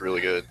 yeah, that was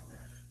really good.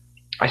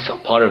 I saw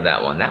part of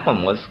that one. That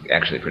one was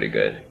actually pretty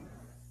good.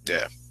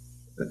 Yeah.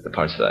 The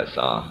parts that I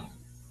saw.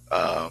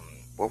 Um,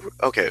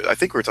 okay, I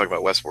think we were talking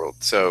about Westworld.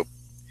 So,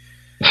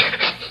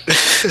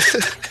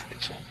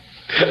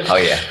 Oh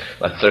yeah,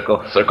 let's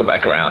circle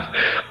back around.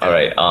 All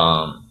right.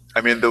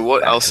 I mean, the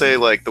what Back I'll to say,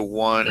 like the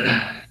one.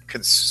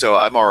 So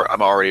I'm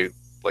already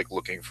like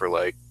looking for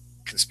like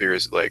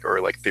conspiracy, like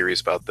or like theories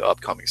about the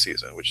upcoming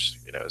season, which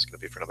is going to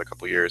be for another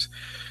couple of years,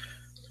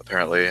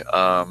 apparently.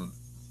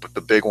 But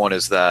the big one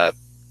is that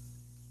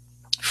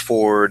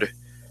Ford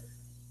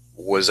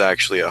was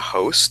actually a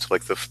host.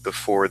 Like the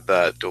Ford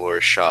that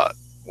Dolores shot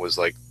was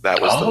like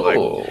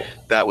oh,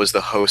 that was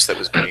the host that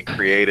was being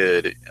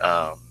created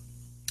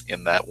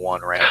in that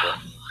one random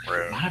I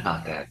room. forgot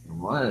about that. There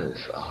was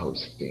a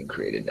host being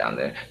created down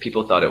there.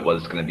 People thought it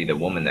was going to be the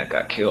woman that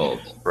got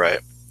killed. Right.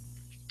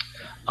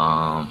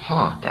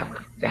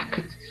 That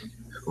could.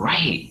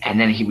 Right, and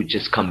then he would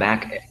just come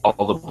back.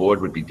 All the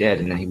board would be dead,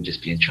 and then he would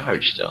just be in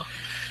charge still.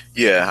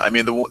 Yeah. I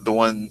mean, the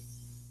one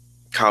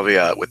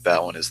caveat with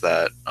that one is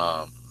that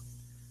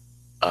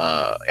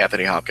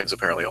Anthony Hopkins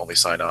apparently only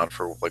signed on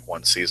for like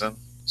one season,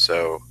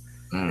 so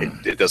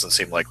it doesn't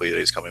seem likely that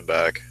he's coming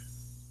back.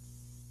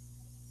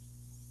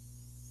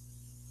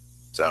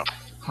 So,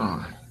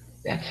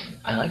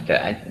 I like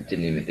that. I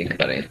didn't even think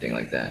about anything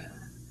like that.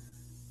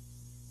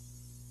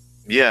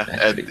 yeah.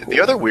 That's And pretty cool. the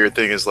other weird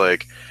thing is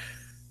like,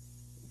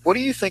 what do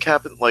you think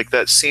happened? Like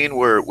that scene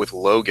where with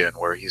Logan,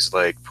 where he's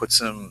like puts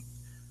him,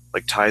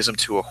 like ties him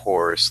to a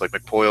horse, like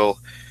McPoyle.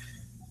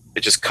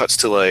 It just cuts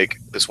to like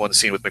this one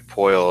scene with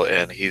McPoyle,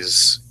 and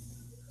he's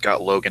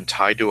got Logan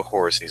tied to a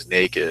horse, and he's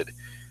naked.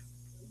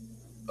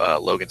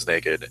 Logan's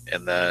naked,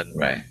 and then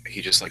Right.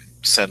 he just like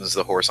sends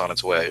the horse on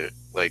its way.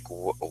 Like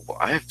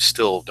I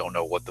still don't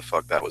know what the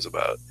fuck that was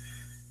about.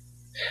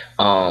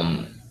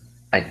 Um,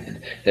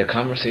 their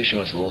conversation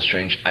was a little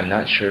strange. I'm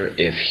not sure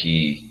if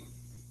he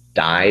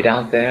died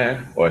out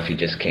there or if he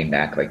just came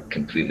back like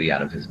completely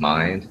out of his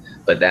mind.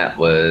 But that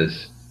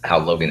was how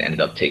Logan ended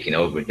up taking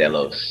over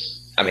Delos.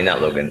 I mean,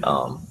 not Logan.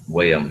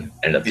 William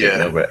ended up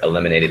taking over,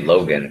 eliminated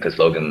Logan because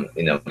Logan,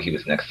 he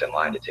was next in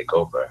line to take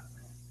over,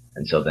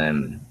 and so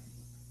then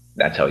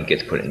that's how he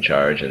gets put in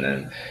charge, and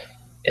then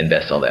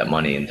invest all that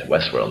money into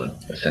Westworld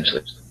and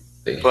essentially.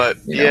 But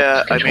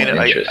yeah, I mean,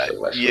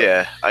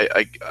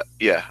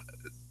 yeah.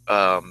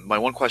 My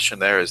one question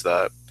there is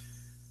that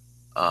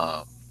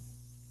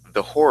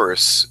the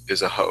horse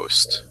is a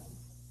host,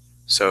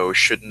 so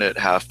shouldn't it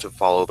have to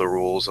follow the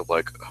rules of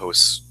like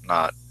hosts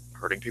not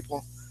hurting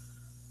people?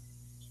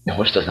 The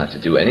horse doesn't have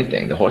to do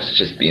anything. The horse is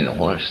just being the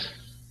horse.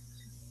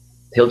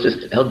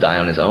 He'll die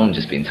on his own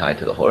just being tied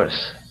to the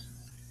horse.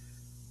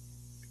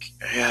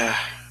 Yeah,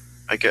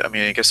 I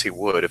guess he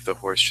would if the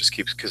horse just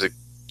keeps, because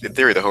in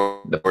theory the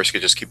horse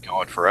could just keep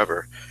going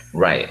forever.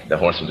 Right, the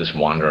horse will just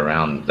wander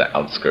around the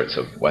outskirts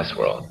of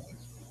Westworld.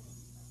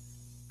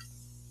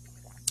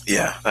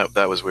 Yeah,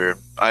 that was weird.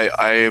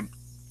 I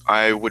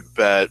would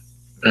bet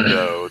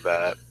though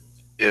that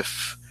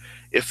if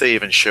they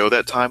even show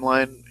that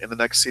timeline in the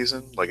next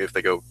season, like if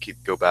they go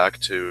back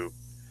to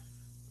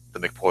the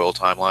McPoyle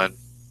timeline,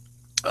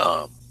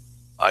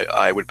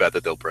 I would bet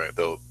that they'll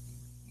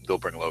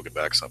bring Logan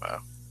back somehow.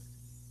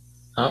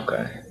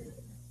 Okay,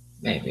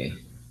 maybe.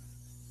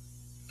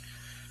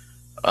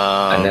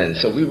 And then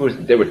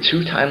there were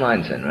two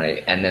timelines then,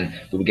 right? And then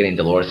we were getting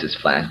Dolores'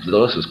 flash.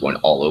 Dolores was going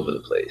all over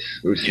the place.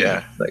 We were seeing,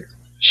 like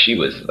she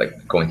was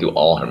like going through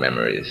all her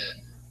memories.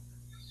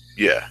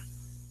 Yeah.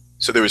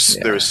 So there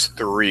was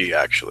three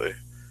actually.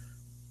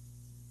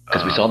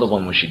 Because we saw the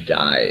one where she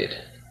died,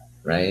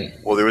 right?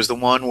 Well, there was the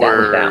one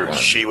where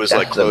she was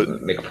That's the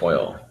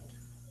McPoyle.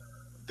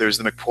 There's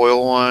the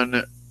McPoyle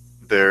one.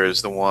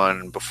 There's the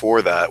one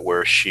before that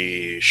where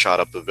she shot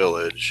up the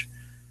village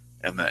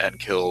and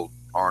killed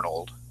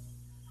Arnold.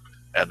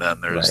 And then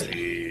there's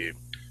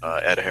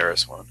Ed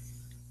Harris one.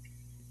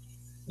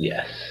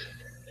 Yes.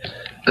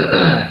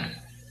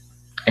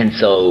 And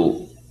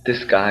so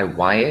this guy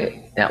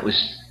Wyatt, that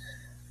was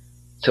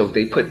so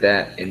they put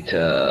that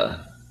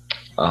into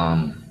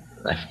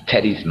like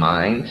Teddy's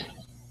mind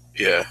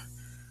Yeah,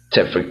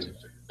 to for,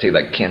 to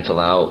like cancel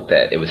out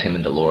that it was him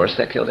and Dolores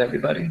that killed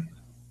everybody.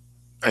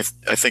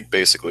 I think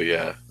basically,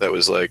 yeah, that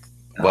was like,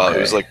 well, it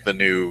was Okay, like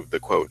the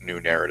quote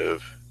new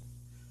narrative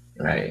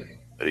right.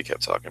 that he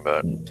kept talking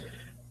about.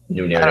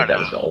 New I narrative. don't That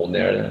know. was the old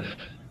narrative.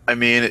 I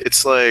mean,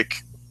 it's like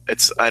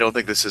it's. I don't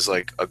think this is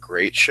like a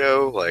great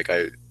show. Like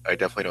I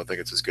definitely don't think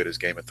it's as good as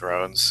Game of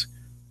Thrones,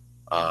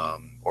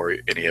 or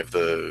any of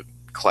the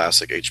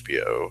classic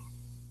HBO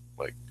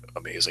like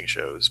amazing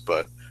shows.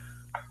 But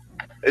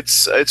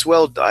it's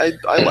well. I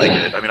like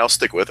it. I mean, I'll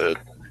stick with it.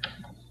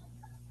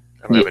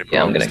 I don't have any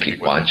Yeah, I'm problem gonna sticking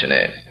keep with it. watching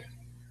it.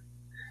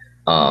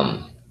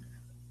 Um,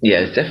 yeah,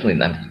 it's definitely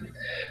not.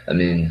 I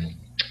mean,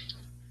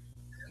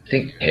 I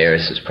think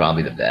Harris is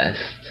probably the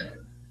best.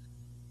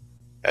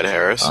 Ed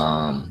Harris,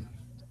 Um,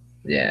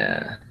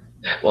 yeah.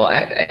 Well,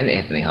 and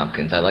Anthony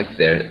Hopkins, I liked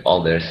their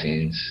all their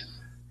scenes.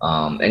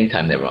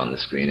 Anytime they were on the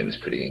screen, it was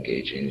pretty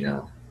engaging. You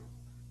know.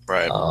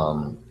 right,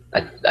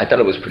 I thought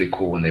it was pretty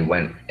cool when they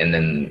went and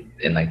then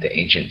in like the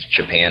ancient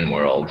Japan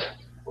world.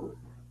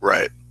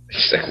 right.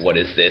 She's like, "What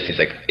is this?" He's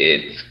like,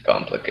 "It's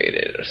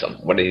complicated," or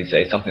something. What did he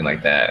say? Something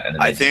like that. And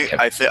then they just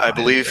kept I going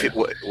believe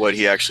into it. what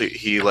he actually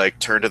he like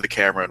turned to the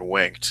camera and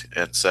winked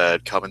and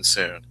said, "Coming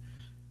soon."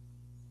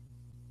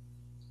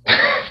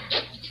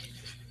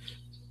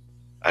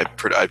 I'm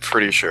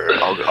pretty sure.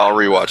 I'll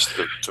rewatch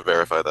to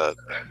verify that.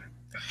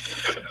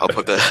 I'll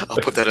put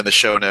that in the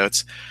show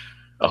notes.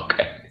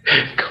 Okay,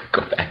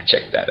 go back,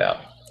 check that out.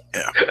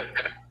 Yeah.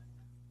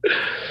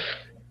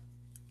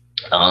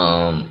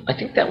 I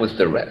think that was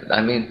the rest.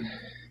 I mean,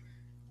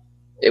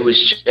 it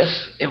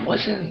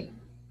wasn't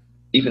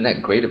even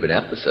that great of an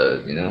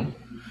episode, you know.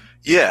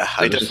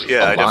 There was just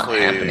a I lot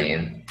definitely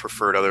happening.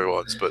 preferred other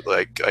ones, but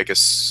like I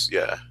guess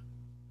yeah,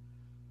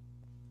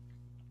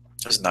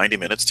 it was 90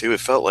 minutes too. It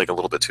felt like a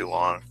little bit too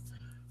long.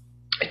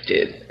 I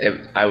did.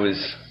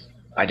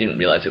 I didn't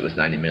realize it was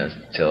 90 minutes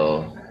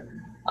until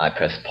I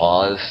pressed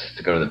pause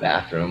to go to the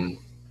bathroom,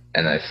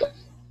 and I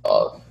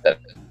saw that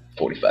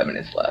 45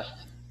 minutes left.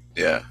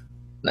 Yeah,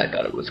 And I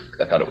thought it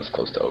was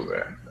close to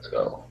over. Let's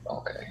go.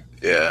 Okay.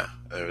 yeah.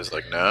 It was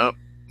like no,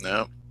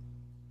 no.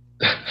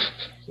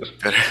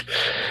 Better.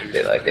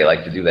 They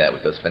like to do that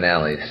with those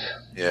finales.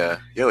 Yeah.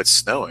 Yo, it's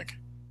snowing.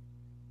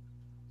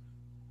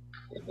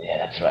 Yeah,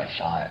 that's what I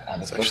thought. I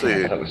It's was looking. I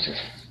actually thought it was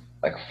just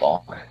like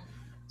fog.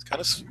 it's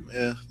kind of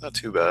yeah, not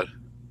too bad.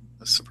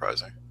 That's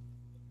surprising.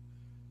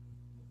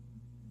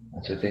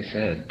 That's what they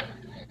said.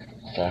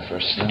 It's our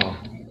first snow.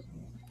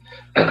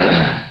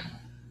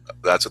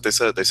 That's what they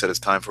said. They said it's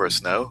time for a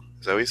snow.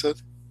 Is that what you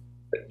said?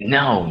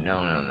 No.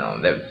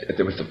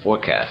 There was a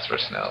forecast for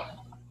snow.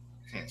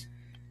 Hmm.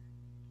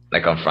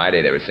 Like on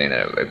Friday, they were saying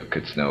that it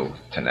could snow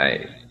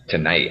tonight.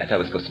 Tonight, I thought it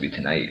was supposed to be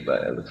tonight,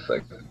 but it looks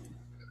like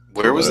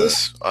Where was too.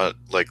 this?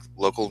 Like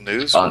local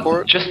news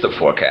report? Just the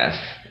forecast.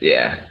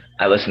 Yeah,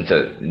 I listen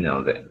to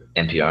the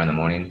NPR in the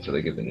morning, so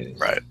they give the news.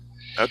 Right.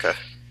 Okay.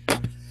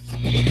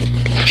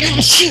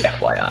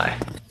 FYI.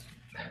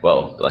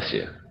 Well, bless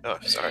you. Oh,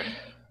 sorry.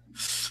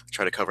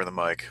 Try to cover the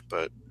mic,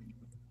 but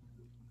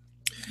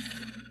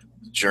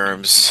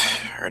germs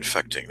are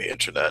infecting the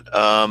internet.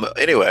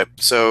 Anyway,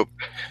 so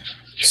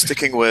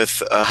sticking with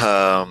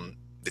the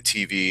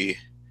TV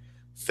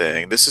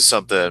thing, this is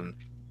something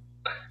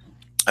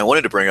I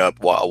wanted to bring up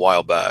a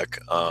while back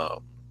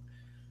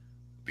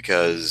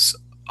because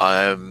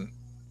I'm,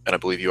 and I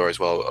believe you are as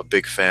well, a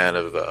big fan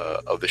of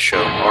the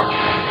show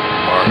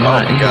oh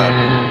my god,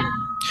 Martin.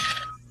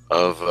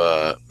 of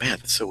man,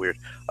 that's so weird.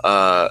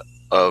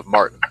 Of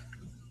Martin,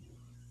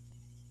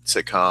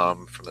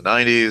 sitcom from the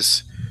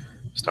 '90s,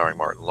 starring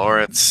Martin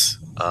Lawrence.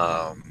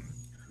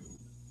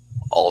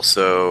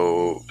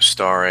 Also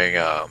starring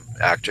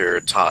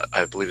actor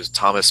I believe it's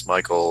Thomas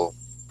Michael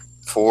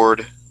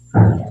Ford.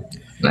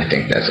 I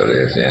think that's what it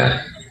is.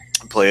 Yeah.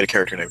 Played a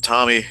character named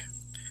Tommy,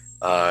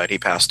 and he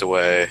passed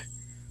away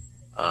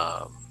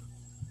um,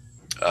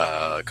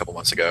 a couple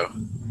months ago.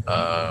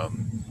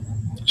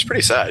 It's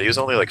pretty sad. He was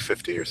only like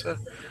 50 or so.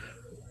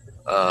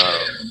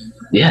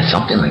 Yeah,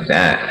 something like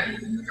that.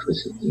 It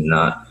was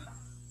not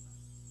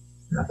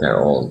that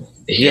old.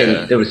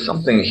 Yeah, There was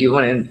something. He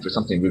went in for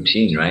something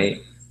routine, right?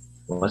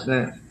 Wasn't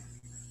it?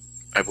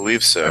 I believe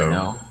Or so.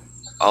 no? Yeah.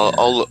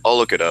 I'll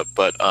look it up,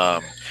 but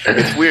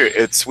it's weird.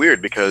 It's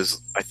weird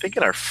because I think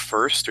in our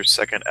first or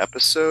second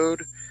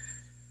episode,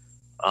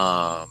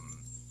 um,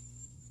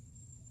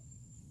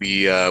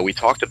 we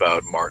talked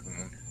about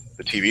Martin,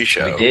 the TV We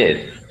show,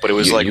 did. but it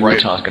was like You were right,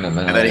 talking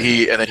about it.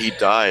 and then he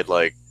died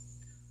like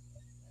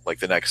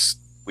the next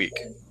week,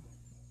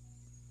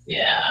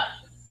 Yeah.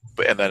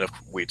 but and then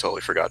we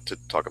totally forgot to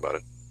talk about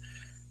it.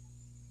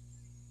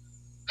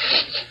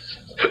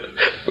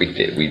 We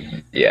did.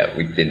 We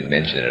didn't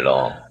mention it at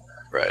all.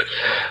 Right.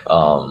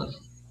 Um,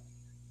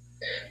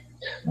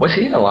 was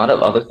he in a lot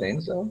of other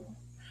things though?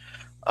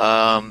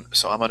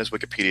 So I'm on his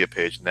Wikipedia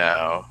page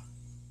now.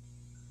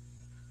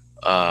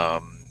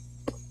 Um,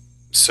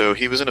 so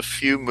he was in a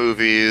few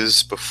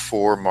movies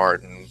before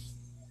Martin.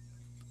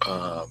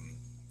 Um,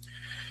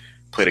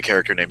 Played a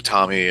character named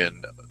Tommy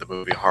in the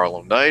movie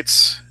Harlem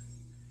Nights.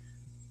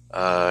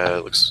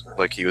 It looks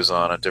like he was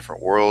on A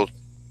Different World.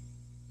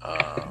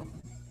 Um,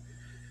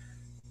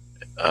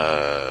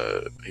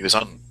 he was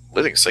on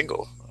Living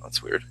Single.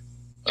 That's weird.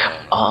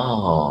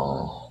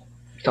 Oh,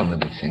 some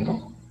living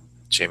single.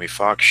 Jamie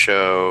Foxx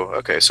show.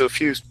 Okay, so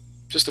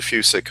just a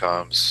few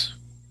sitcoms.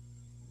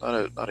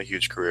 Not a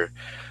huge career.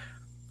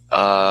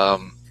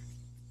 It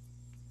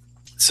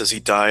says he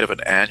died of an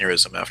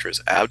aneurysm after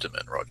his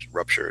abdomen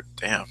ruptured.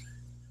 Damn,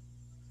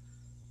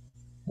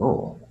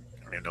 Oh,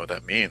 I don't even know what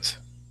that means.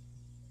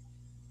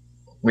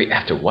 wait,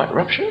 after what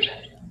ruptured?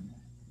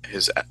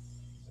 His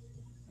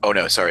oh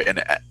no, sorry, an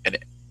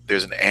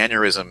there's an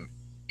aneurysm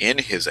in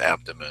his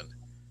abdomen.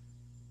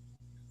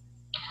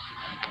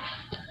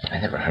 I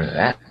never heard of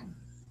that.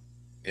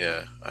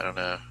 Yeah, I don't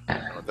know. I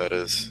don't know what that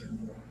is.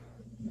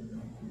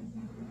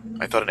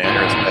 I thought an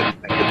aneurysm had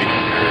to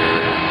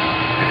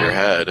be in your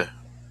head.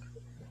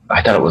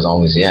 I thought it was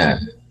always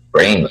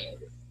brain.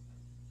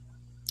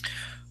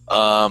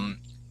 Um.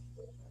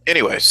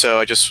 Anyway, so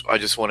I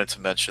just wanted to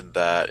mention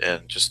that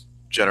and just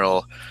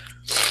general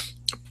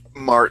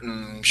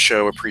Martin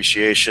show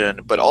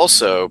appreciation, but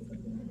also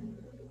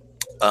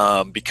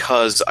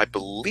because I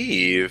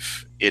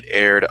believe it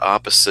aired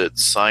opposite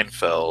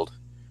Seinfeld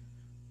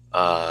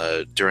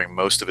during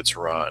most of its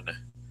run.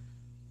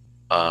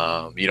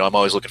 I'm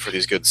always looking for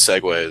these good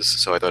segues,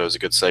 so I thought it was a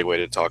good segue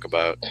to talk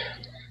about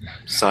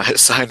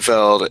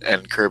Seinfeld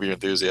and Curb Your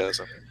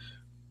Enthusiasm.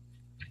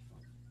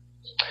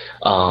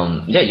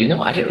 Yeah,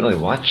 I didn't really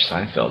watch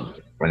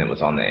Seinfeld when it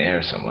was on the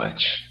air so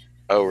much.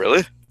 Oh,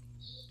 really?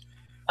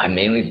 I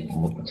mainly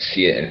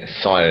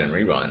saw it in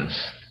reruns.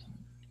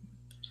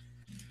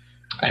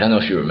 I don't know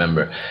if you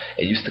remember.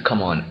 It used to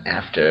come on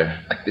after,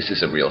 like, this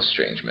is a real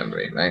strange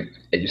memory, right?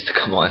 It used to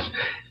come on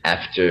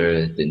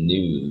after the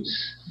news,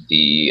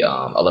 the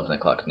 11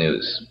 o'clock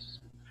news.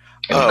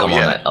 It would Oh, come on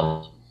yeah, at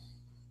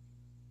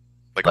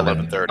like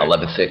 11, 11:30.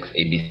 11:06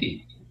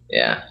 ABC.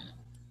 Yeah.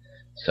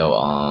 So,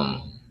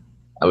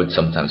 I would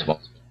sometimes watch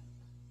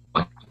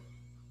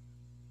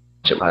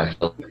it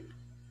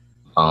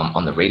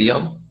on the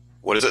radio.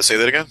 What does it say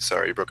that again?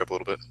 Sorry, you broke up a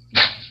little bit.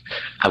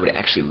 I would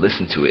actually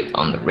listen to it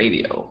on the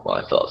radio while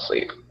I fell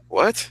asleep.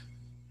 What?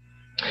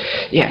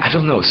 Yeah, I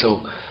don't know.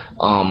 So,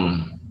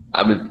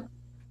 I would.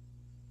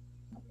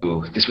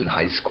 This was in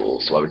high school,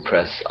 so I would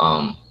press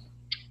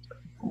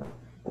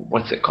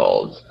what's it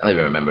called? I don't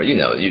even remember. You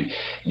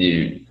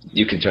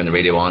can turn the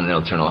radio on and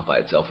it'll turn off by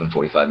itself in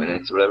 45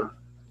 minutes or whatever.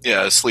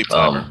 Yeah, a sleep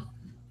timer.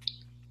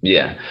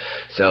 Yeah.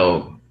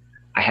 So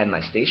I had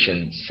my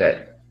station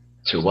set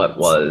to what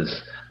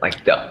was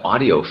like the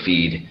audio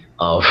feed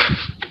of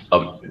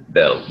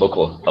the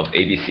local of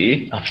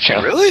ABC of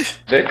channel Really?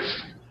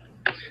 6.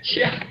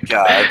 Yeah.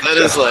 God,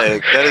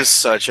 that is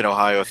such an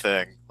Ohio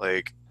thing.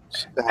 Like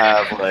to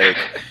have like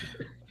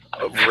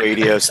they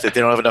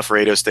don't have enough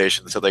radio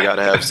stations, so they got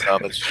to have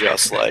some that's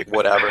just like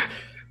whatever.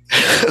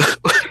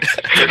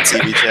 Their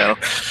TV channel.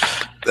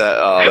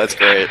 That's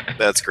great.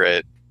 That's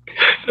great.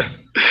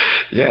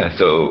 Yeah,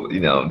 so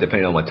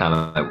depending on what time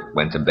I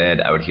went to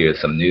bed, I would hear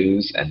some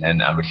news, and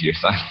then I would hear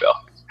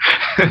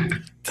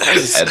Seinfeld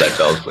as I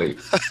fell asleep.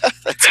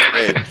 That's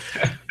great.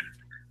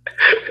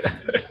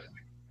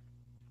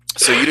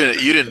 So you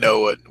didn't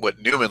know what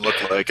Newman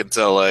looked like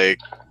until like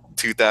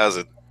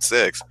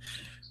 2006.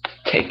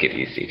 Take it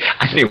easy.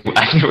 I knew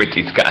what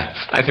these guys.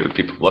 I knew what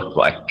people looked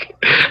like.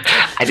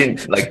 I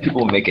didn't like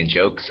people were making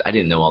jokes. I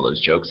didn't know all those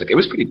jokes. Like it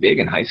was pretty big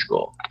in high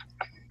school.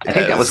 I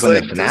think that was when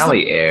the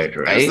finale aired,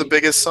 right? It was the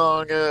biggest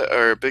song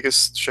or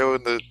biggest show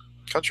in the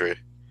country.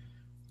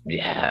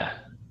 Yeah.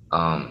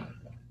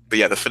 But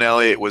yeah, the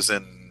finale was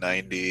in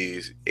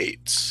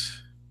 '98.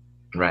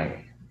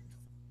 Right.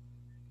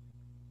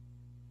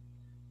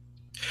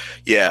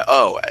 Yeah.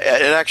 Oh,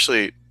 and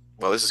actually,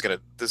 well, this is gonna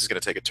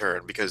take a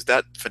turn because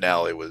that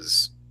finale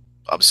was.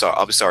 I'm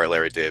sorry,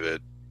 Larry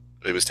David.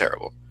 It was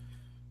terrible.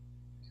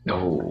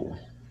 No.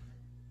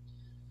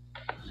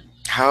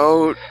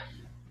 How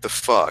the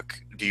fuck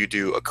do you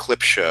do a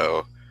clip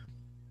show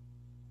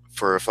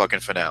for a fucking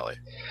finale?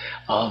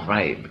 Oh,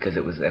 right, because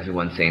it was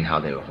everyone saying how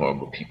they were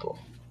horrible people.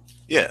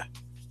 Yeah.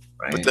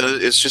 Right. But then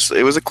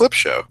it was a clip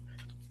show.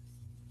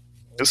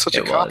 It was such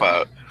a cop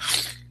out.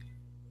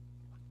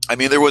 I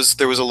mean, there was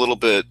a little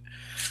bit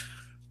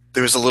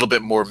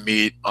more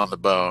meat on the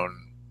bone,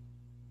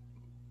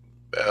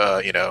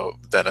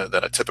 than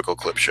a typical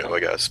clip show, I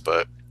guess.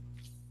 But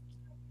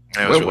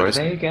where were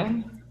they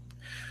again?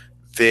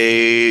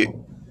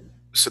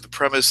 So the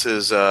premise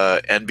is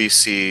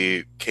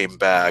NBC came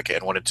back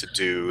and wanted to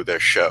do their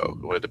show,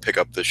 wanted to pick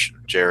up the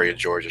Jerry and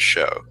George's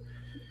show,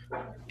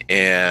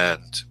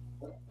 and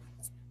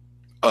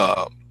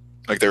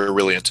like they were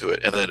really into it.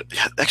 And then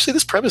actually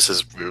this premise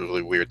is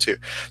really weird too.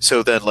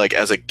 So then like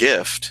as a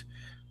gift,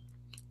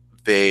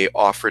 they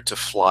offered to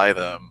fly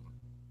them,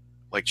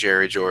 like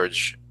Jerry,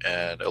 George,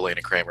 and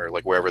Elena Kramer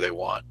like wherever they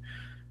want.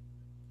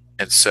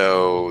 And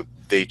so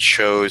they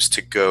chose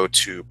to go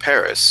to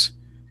Paris.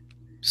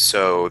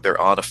 So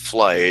they're on a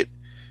flight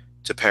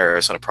to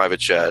Paris on a private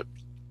jet,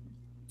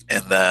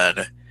 and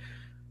then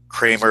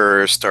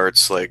Kramer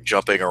starts like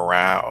jumping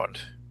around,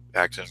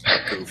 acting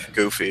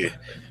goofy,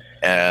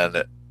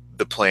 and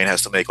the plane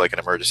has to make like an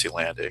emergency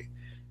landing.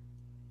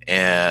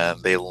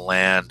 And they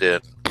land in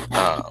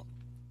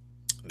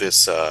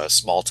this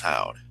small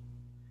town,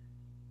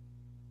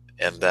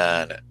 and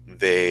then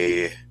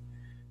they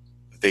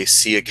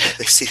see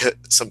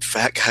some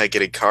fat guy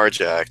getting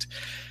carjacked,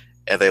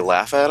 and they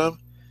laugh at him.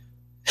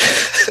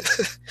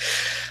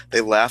 They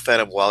laugh at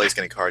him while he's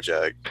getting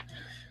carjacked,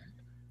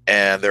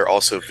 and they're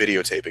also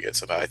videotaping it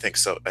somehow. I think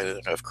so. I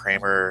don't know if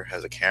Kramer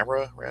has a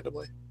camera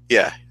randomly.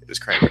 Yeah, it was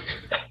Kramer.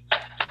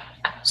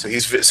 So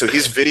he's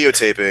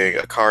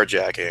videotaping a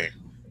carjacking,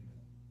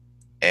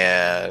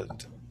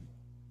 and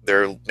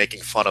they're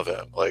making fun of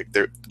him. Like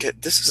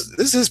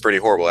this is pretty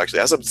horrible actually.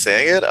 As I'm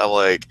saying it, I'm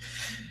like,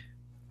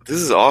 this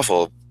is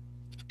awful.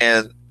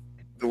 And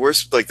the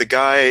worst, like the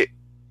guy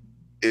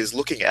is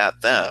looking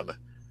at them,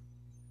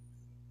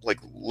 like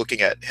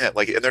looking at him,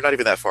 like, and they're not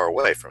even that far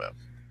away from him.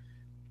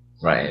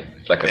 Right.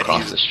 It's like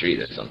across the street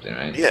or something,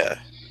 right? Yeah.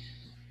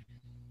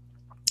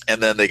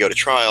 And then they go to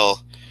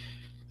trial.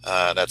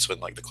 That's when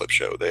like the clip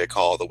show. They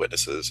call the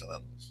witnesses, and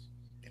then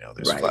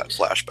there's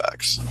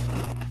flashbacks.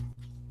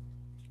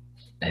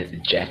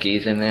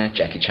 Jackie's in there.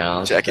 Jackie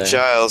Childs. Jackie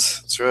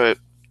Childs. That's right.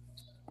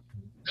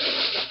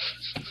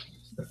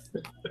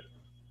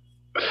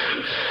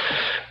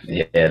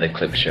 Yeah, the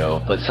clip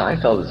show. But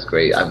Seinfeld is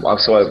great.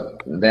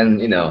 Then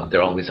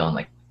they're always on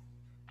like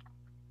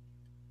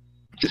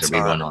just a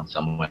rerun on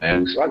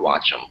somewhere, so I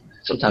watch them.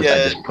 Sometimes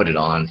I just put it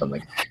on, so I'm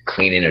like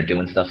cleaning or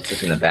doing stuff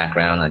just in the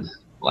background. I just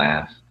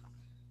laugh.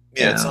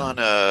 Yeah, it's on.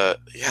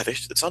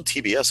 It's on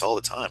TBS all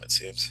the time. It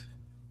seems.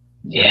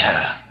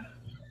 Yeah.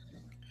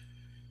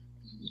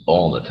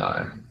 All the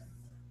time.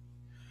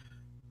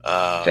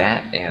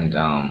 That and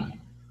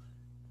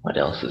what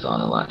else is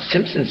on a lot?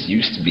 Simpsons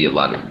used to be a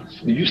lot of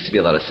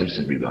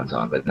Simpsons reruns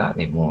on, but not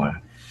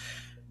anymore.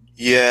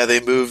 Yeah,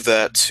 they moved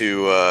that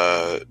to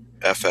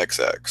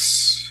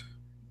FXX,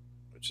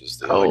 which is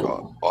the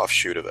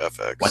offshoot of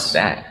FX. What's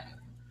that?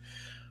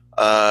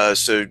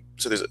 So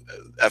there's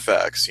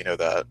FX, you know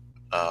that.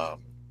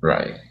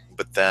 Right.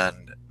 But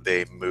then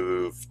they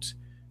moved,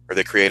 or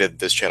they created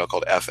this channel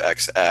called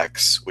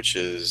FXX, which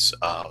is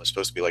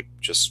supposed to be like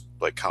just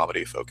like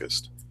comedy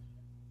focused.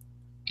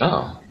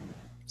 Oh.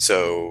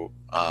 So,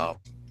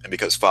 and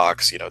because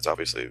Fox,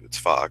 it's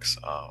Fox,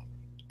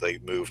 they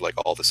moved like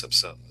all the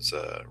Simpsons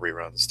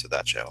reruns to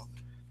that channel.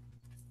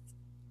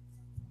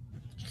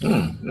 All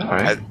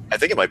right. I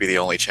think it might be the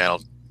only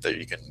channel that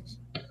you can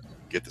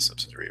get the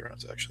Simpsons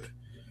reruns, actually.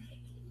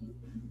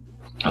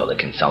 Oh, they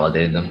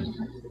consolidated them?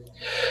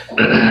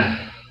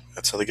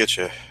 That's how they get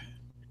you.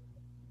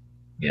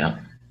 Yeah.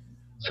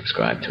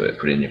 Subscribe to it.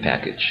 Put it in your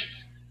package.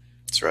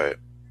 That's right.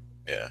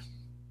 Yeah.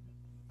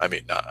 I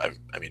mean, no,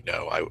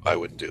 I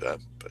wouldn't do that,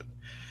 but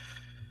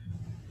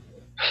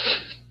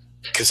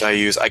because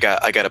I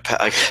got a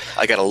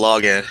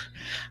login,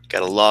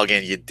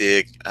 you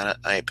dig? I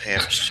ain't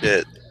paying for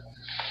shit.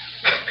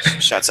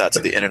 Shouts out to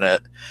the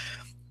internet.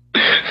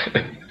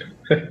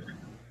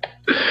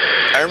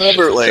 I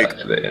remember like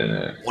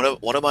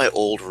one of my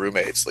old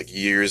roommates like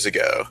years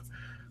ago.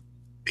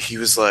 He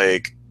was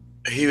a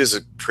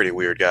pretty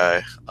weird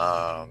guy.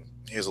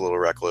 He was a little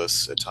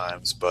reckless at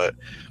times, but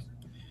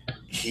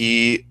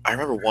I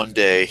remember one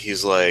day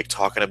he's like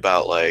talking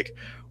about like,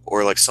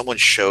 or like someone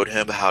showed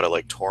him how to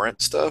like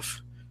torrent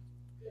stuff,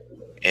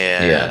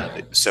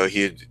 and so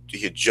he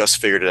had just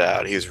figured it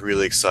out. He was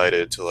really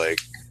excited to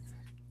like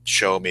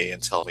show me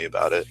and tell me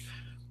about it,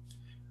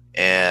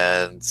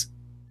 and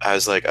I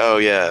was like, oh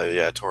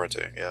yeah,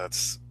 torrenting, yeah,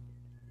 it's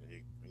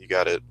you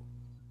got it.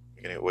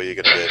 What are you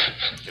gonna do?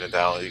 You're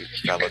gonna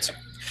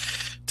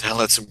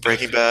download some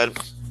Breaking Bad.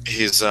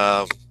 He's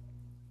and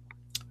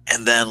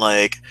then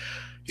like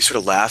he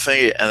started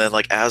laughing, and then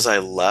like as I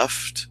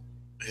left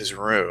his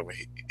room,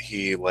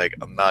 he like,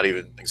 I'm not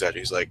even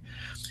exaggerating, he's like,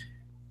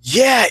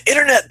 yeah,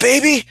 internet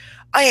baby,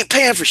 I ain't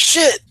paying for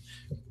shit.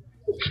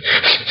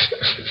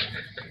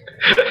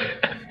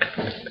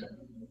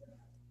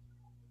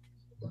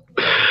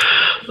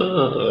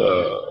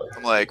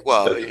 I'm like,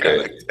 well,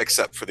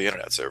 except for the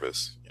internet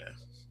service,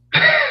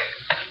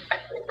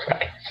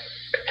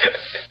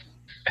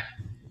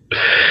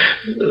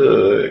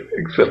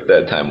 except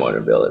that Time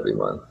Warner bill every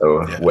month,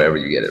 or wherever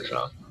you get it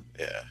from.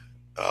 Yeah.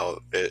 Oh,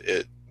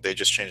 they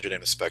just changed it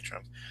into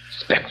Spectrum.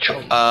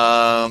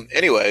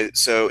 Anyway,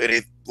 so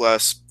any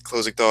last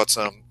closing thoughts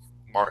on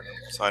Martin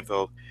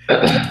Seinfeld?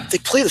 They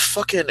play the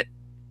fucking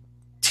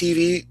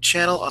TV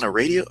channel on a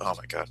radio. Oh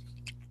my god.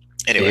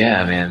 Anyway.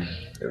 Yeah, man,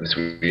 it was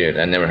weird.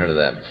 I never heard of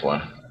that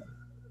before.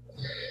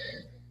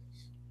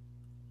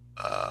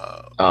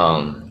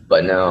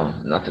 But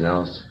no, nothing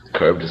else.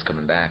 Curb is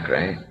coming back,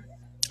 right?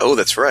 Oh,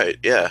 that's right.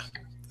 Yeah,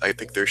 I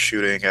think they're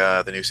shooting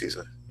the new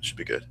season. It should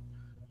be good.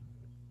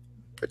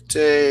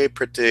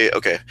 Pretty.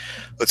 Okay,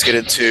 let's get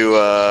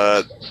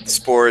into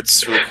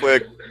sports real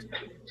quick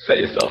Set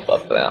yourself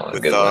up for that one.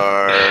 with Good one.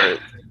 our.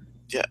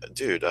 Yeah,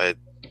 dude.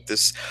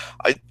 This.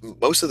 I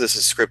Most of this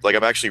is script. Like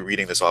I'm actually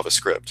reading this off a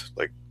script.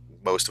 Like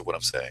most of what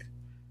I'm saying,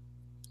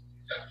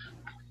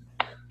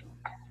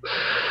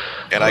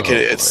 and I can. Oh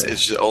It's boy.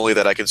 just only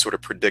that I can sort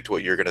of predict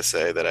what you're gonna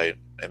say that I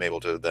am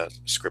able to then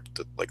script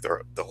like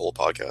the whole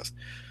podcast.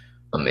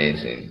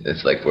 Amazing.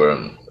 It's like we're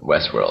in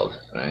Westworld,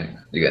 right?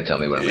 You gotta tell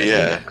me what I'm gonna say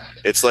Yeah, next.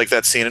 it's like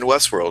that scene in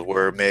Westworld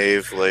where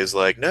Maeve lays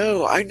like,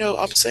 "No, I know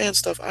I'm saying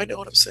stuff. I know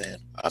what I'm saying.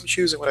 I'm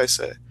choosing what I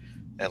say,"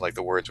 and like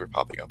the words were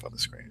popping up on the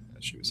screen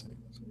as she was saying.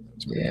 So that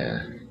was pretty cool.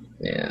 Yeah,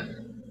 yeah.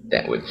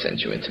 That would send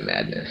you into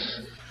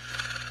madness.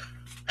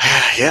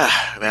 Yeah,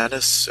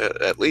 madness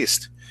at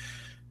least.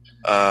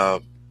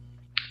 Um,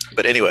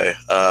 but anyway,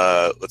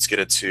 let's get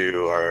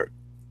into our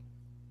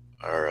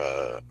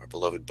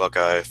beloved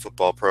Buckeye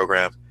football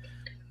program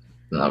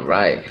All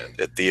right.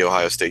 at the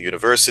Ohio State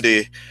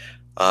University.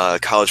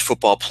 College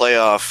football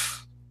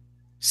playoff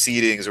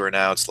seedings were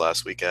announced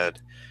last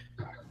weekend,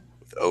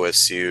 with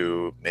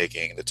OSU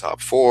making the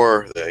top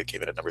four. They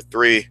came in at number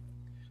three.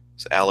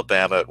 So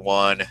Alabama at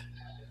one,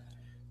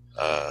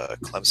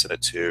 Clemson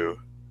at two,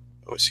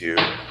 OSU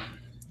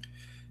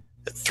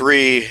at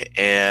three,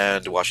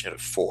 and Washington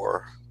at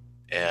four.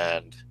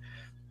 And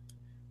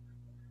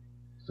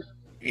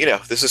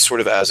this is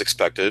sort of as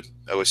expected.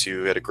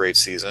 OSU had a great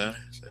season,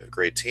 a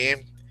great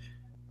team.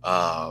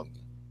 Um,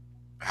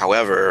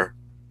 However,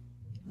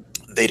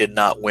 they did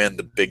not win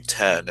the Big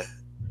Ten No,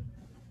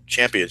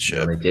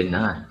 championship, they did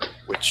not.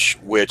 which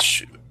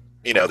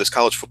this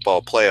college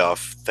football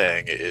playoff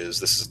thing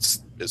this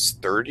is its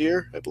third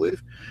year, I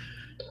believe,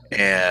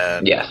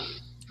 and Yes.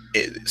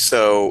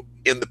 so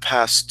in the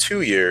past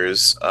 2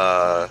 years,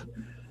 the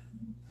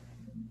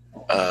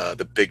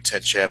Big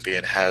Ten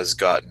champion has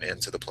gotten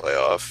into the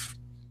playoff.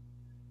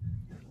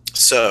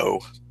 So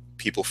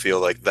people feel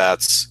like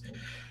that's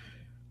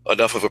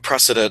enough of a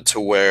precedent to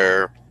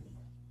where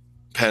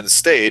Penn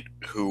State,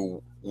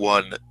 who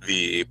won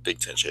the Big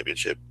Ten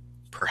championship,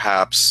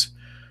 perhaps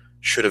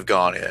should have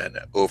gone in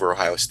over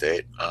Ohio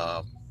State.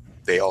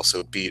 They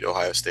also beat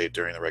Ohio State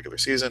during the regular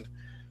season.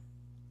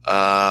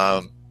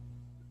 But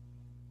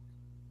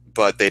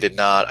they did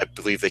not. I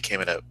believe they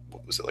came in at,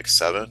 what was it, like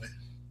six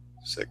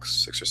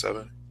or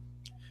seven?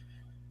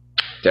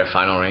 Their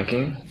final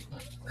ranking?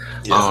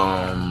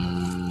 Yeah.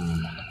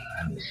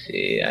 Let me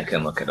see. I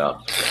can look it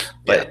up. Yeah.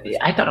 But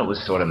I thought it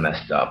was sort of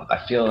messed up. I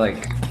feel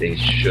like they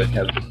should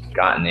have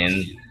gotten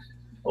in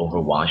over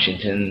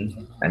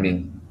Washington. I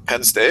mean,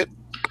 Penn State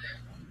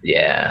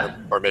yeah.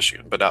 or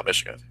Michigan, but not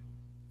Michigan.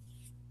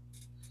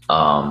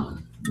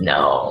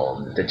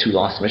 No, the two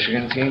lost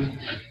Michigan team.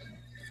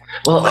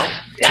 Well, Well,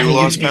 I two mean,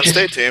 lost you Penn just,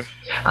 State team.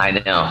 I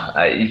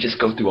know, you just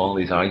go through all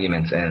these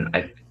arguments, and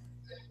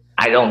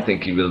I don't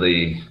think you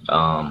really,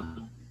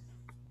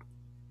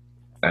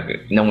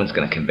 okay, no one's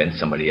gonna convince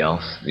somebody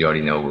else. You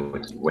already know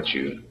what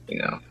you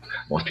know.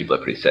 Most people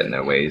are pretty set in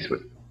their ways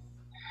with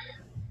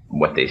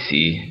what they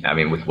see. I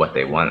mean, with what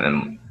they want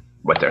and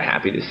what they're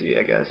happy to see,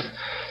 I guess.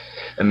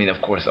 I mean,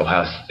 of course,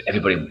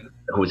 everybody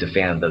who's a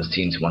fan of those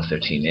teams wants their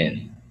team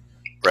in.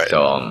 Right.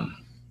 So,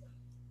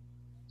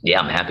 yeah,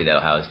 I'm happy that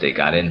Ohio State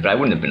got in, but I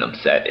wouldn't have been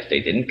upset if they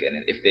didn't get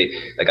in.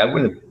 I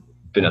wouldn't have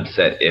been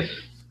upset if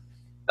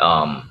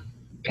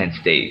Penn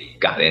State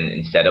got in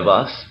instead of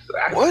us.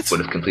 I What?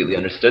 would have completely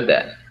understood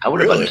that. I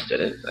would have Really?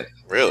 understood it. Like,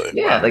 Really?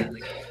 yeah, Wow. like,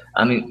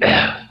 I mean,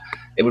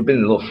 it would have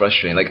been a little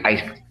frustrating.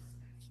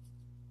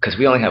 Because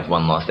we only have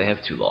one loss. They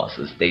have two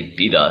losses. They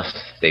beat us.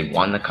 They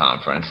won the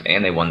conference,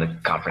 and they won the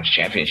conference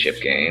championship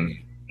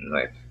game.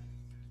 Like,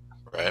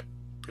 Right.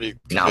 Pretty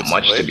not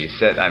much to convincingly. be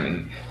said.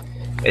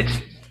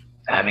 It's,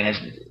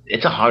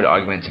 it's a hard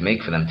argument to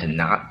make for them to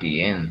not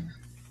be in.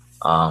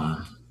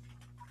 I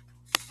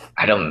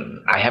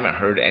haven't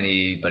heard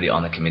anybody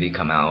on the committee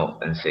come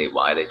out and say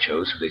why they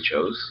chose who they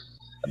chose.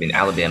 I mean,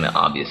 Alabama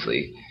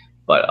obviously,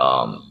 but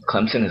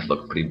Clemson has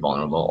looked pretty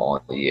vulnerable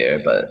all year.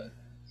 But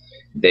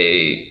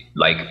they,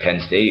 like Penn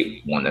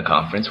State, won the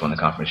conference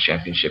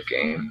championship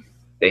game.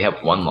 They have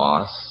one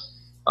loss.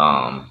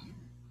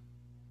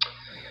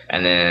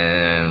 And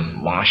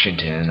then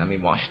Washington. I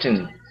mean,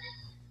 Washington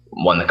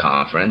won the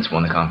conference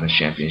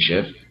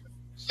championship.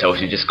 So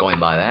if you're just going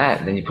by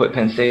that, then you put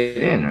Penn State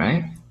in,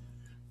 right?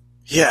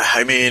 Yeah,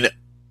 I mean,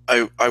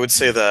 I would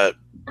say that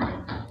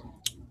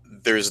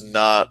there's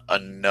not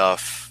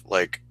enough,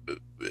 like,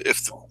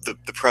 if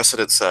the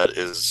precedent set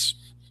is,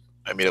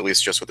 I mean, at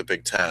least just with the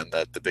Big Ten,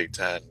 that the Big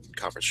Ten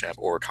conference champ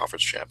or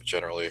conference champ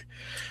generally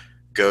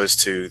goes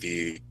to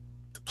the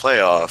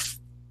playoff.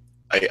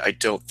 I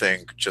don't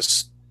think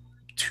just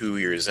 2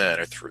 years in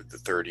or through the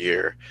third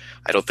year,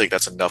 I don't think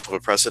that's enough of a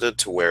precedent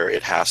to where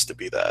it has to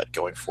be that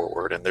going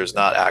forward. And there's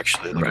not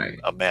actually like Right.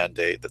 a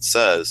mandate that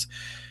says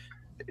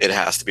it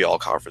has to be all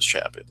conference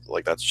champion.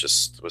 Like that's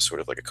just was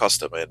sort of like a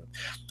custom. And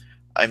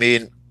I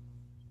mean,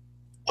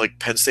 like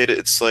Penn State,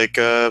 it's like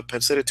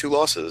Penn State had two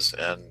losses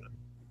and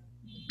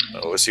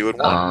OSU had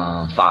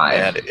one. Five.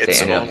 And They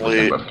it's ended up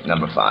with only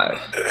number five.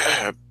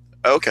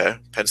 Okay,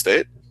 Penn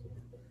State.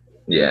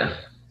 Yeah,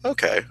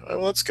 Okay,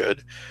 well that's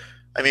good.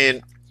 I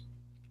mean,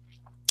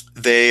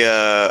 they.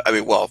 I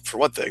mean, well, for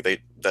one thing, they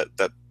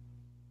that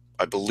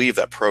I believe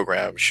that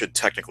program should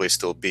technically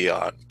still be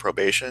on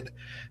probation.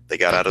 They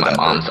got out of my that.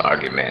 mom's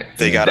argument.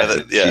 They got out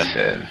That's of what she yeah.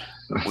 said.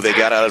 They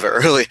got out of it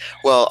early.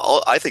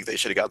 Well, I think they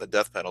should have got the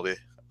death penalty.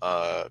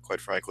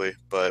 Quite frankly,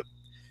 but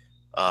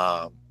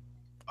um,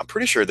 I'm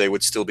pretty sure they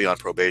would still be on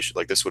probation.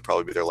 Like this would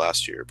probably be their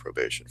last year of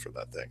probation from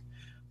that thing.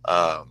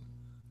 Um,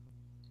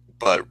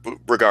 but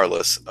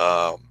regardless,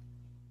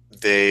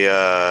 they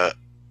I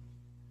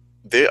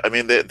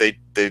mean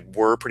they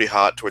were pretty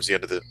hot towards the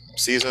end of the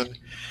season.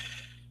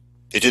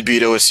 They did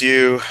beat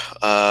OSU,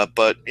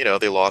 but you know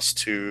they lost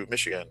to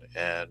Michigan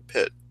and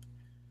Pitt.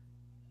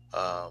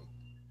 Um,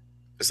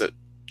 is that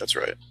that's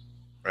right?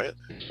 Right?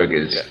 Pittsburgh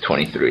is Yeah.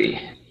 23,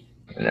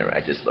 and I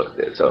just looked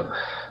at it. So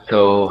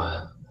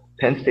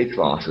Penn State's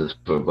losses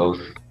were both,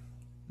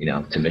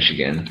 to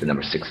Michigan, the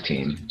number 6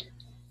 team,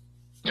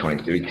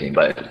 23 team,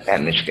 but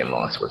that Michigan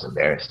loss was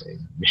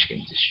embarrassing.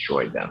 Michigan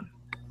destroyed them.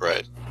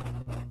 Right.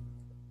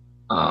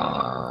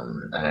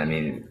 And I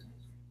mean,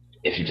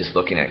 if you're just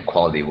looking at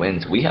quality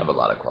wins, we have a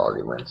lot of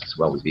quality wins as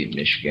well. We beat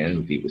Michigan,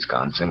 we beat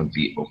Wisconsin, we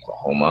beat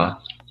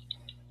Oklahoma.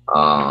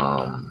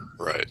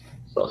 Right.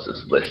 What else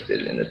is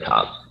listed in the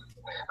top?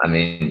 I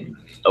mean,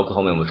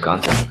 Oklahoma and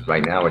Wisconsin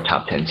right now are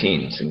top 10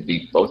 teams, and we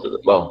beat both of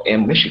them. Well,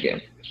 and Michigan.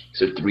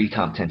 So 3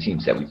 top 10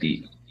 teams that we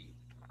beat.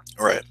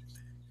 Right.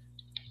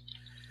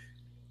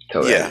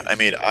 So Yeah. I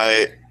mean,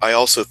 I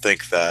also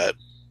think that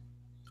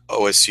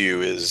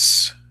OSU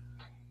is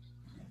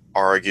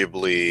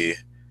arguably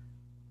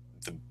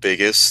the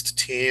biggest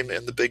team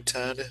in the Big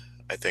Ten.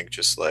 I think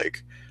just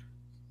like,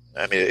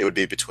 I mean, it would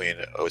be between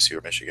OSU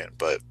or Michigan,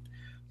 but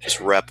just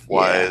rep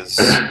wise,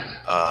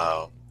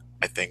 yeah.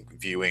 I think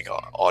viewing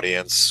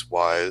audience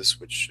wise,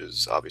 which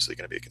is obviously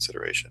going to be a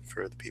consideration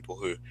for the people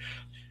who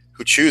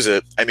choose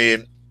it. I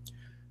mean,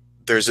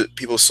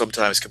 people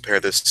sometimes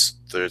compare this.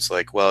 There's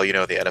like, well, you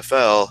know, in the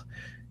NFL,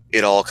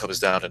 it all comes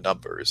down to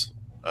numbers,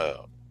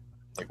 uh,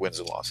 like wins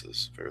and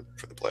losses for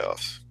the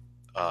playoffs.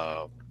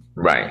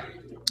 Right.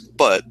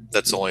 But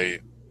that's only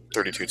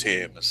 32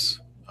 teams.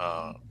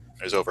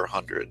 There's over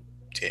 100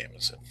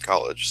 teams in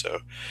college, so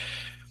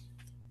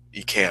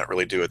you can't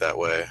really do it that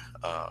way.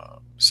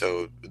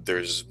 So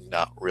there's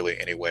not really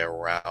any way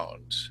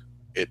around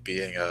it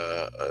being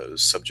a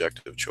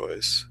subjective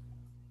choice.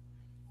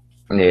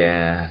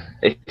 Yeah.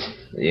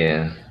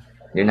 Yeah.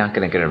 You're not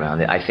going to get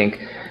around it. I think,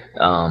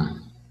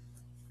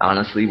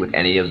 honestly, with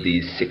any of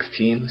these 6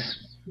 teams,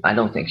 I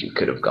don't think you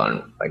could have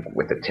gone like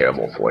with a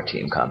terrible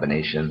 4-team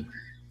combination.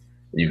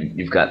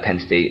 You've got Penn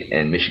State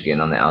and Michigan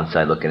on the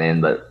outside looking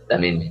in, but I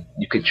mean,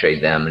 you could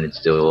trade them and it'd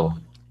still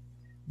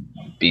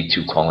be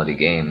 2 quality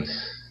games,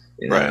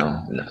 Right.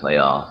 in the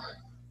playoff.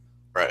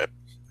 Right.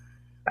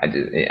 I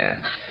do,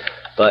 yeah.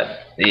 But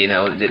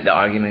the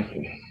argument,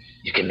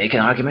 you can make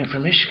an argument for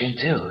Michigan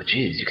too.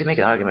 Jeez, you can make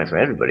an argument for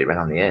everybody right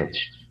on the edge.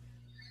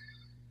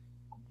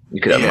 You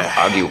could Yeah.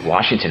 argue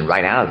Washington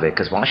right out of it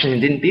because Washington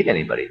didn't beat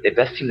anybody. The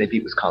best team they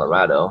beat was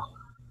Colorado.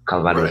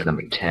 Colorado was Right.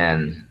 number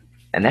 10,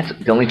 and that's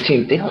the only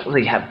team they don't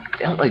really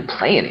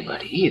play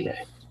anybody either.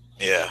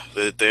 Yeah.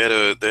 They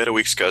had a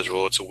weak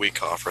schedule. It's a weak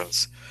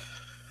conference.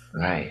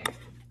 Right.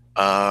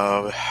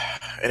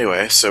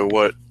 Anyway, so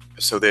what?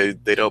 So they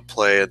don't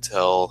play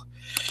until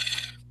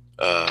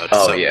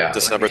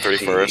December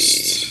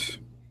 31st.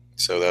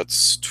 So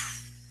that's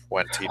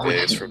 20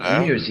 days from now.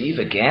 New Year's Eve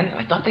again?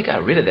 I thought they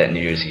got rid of that New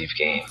Year's Eve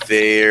game.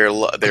 They're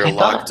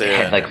locked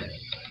in. Like,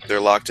 they're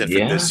locked in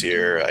yeah? for this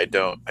year. I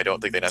don't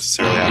think they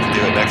necessarily have to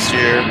do it next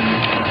year.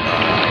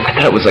 I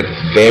thought it was like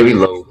very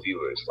low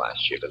viewers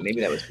last year, but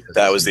maybe that was because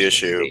that was the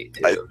issue.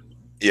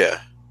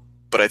 Yeah,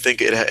 but I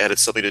think it had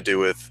something to do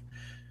with.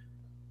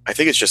 I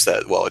think it's just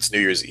that. Well, it's New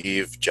Year's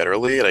Eve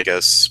generally, and I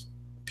guess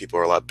people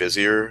are a lot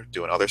busier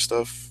doing other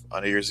stuff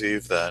on New Year's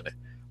Eve than.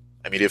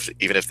 I mean,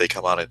 even if they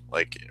come on it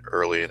like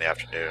early in the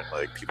afternoon,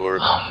 like people are.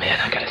 Oh man,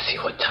 I gotta see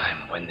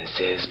when this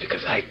is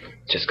because I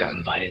just got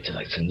invited to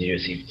like some New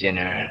Year's Eve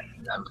dinner.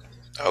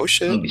 Oh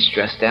shit! I'm gonna be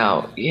stressed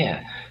out.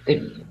 Yeah,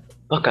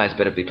 Buckeyes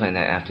better be playing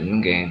that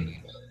afternoon game.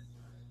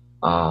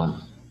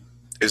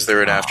 Is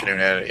there an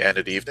afternoon and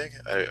an evening?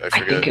 I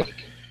forget.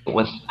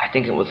 I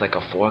think it was like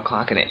a 4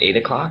 o'clock and an 8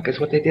 o'clock is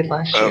what they did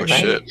last year, Oh right?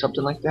 shit!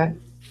 Something like that,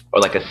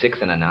 or like a 6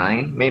 and a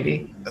 9,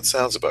 maybe. That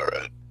sounds about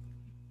right.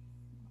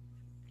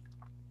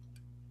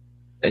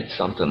 It's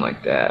something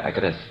like that. I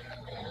gotta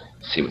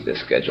see what their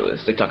schedule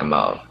is. They're talking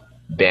about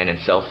banning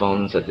cell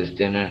phones at this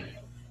dinner.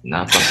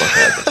 Not my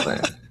Buckeyes are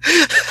playing.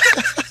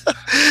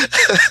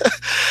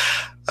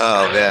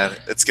 Oh man,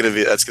 that's gonna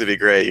be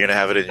great. You're gonna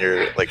have it in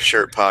your like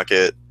shirt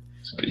pocket,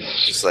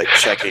 just like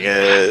checking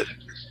it,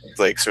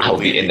 like sort of. I'll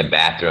be in the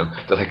bathroom.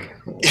 They're like,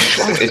 "What's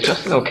wrong? Is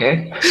Justin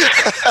okay?"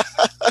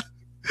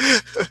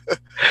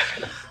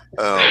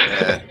 Oh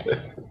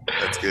man,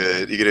 that's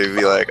good. You're gonna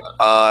be like,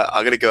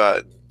 I'm gonna go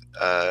out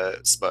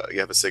and smoke. You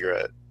have a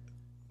cigarette.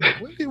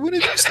 When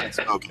did you start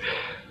smoking?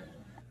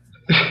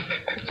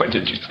 When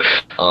did you?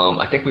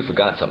 I think we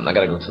forgot something. I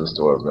gotta go to the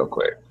store real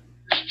quick.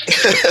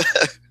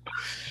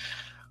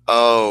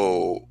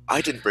 Oh,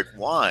 I didn't bring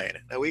wine.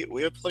 No,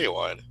 we have plenty of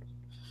wine.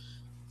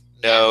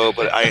 No,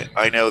 but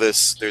I know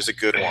this. There's a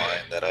good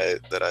wine that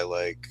I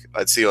like.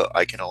 I'd see.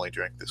 I can only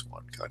drink this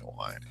one kind of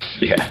wine.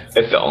 Yeah,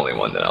 it's the only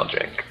one that I'll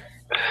drink.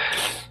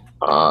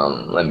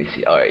 Let me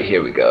see. All right,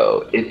 here we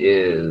go. It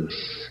is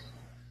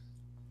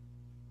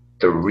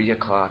 3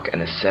 o'clock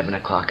and it's 7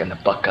 o'clock, and the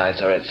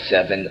Buckeyes are at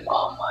seven.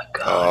 Oh my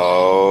God.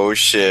 Oh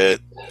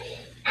shit!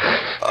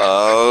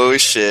 Oh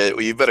shit!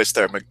 Well, you better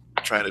start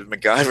trying to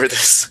MacGyver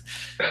this.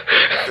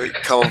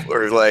 Come up,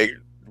 or like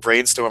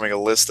brainstorming a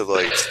list of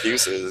like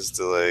excuses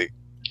to like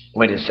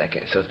Wait a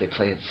second. So if they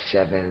play at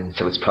seven,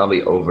 so it's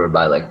probably over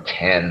by like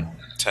 10.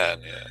 10.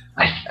 Yeah.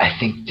 I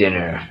think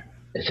dinner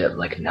is at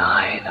like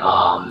 9.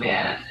 Oh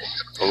man,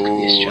 this could be a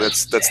Oh,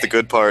 stressful that's the day.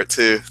 good part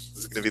too. This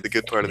is gonna be the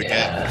good part of the game.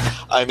 Yeah.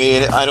 I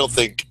mean, I don't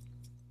think.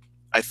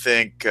 I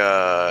think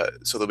so.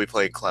 They'll be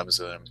playing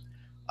Clemson.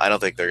 I don't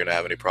think they're gonna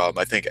have any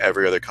problem. I think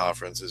every other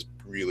conference is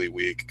really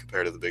weak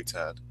compared to the Big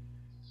Ten,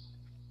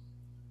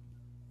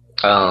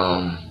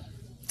 Um,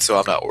 so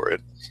I'm not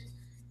worried.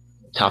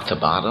 top to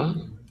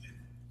bottom.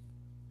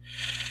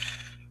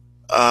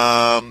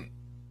 Um,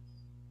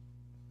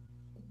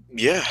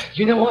 yeah.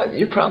 You know what?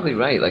 You're probably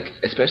right. Like,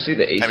 especially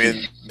the I mean,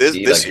 ACC. this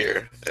Like,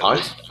 year at our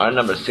least. our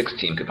number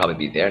 16 could probably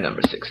be their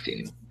number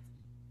 16.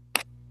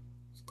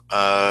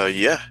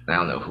 Yeah. I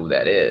don't know who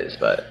that is,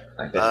 but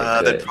I guess it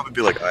That'd could. probably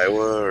be like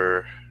Iowa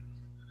or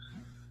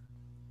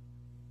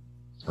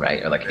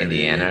Right? Or like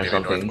Indiana or maybe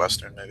something.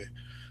 Northwestern, maybe.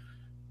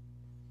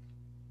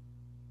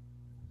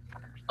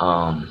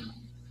 Um,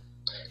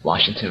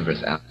 Washington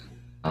versus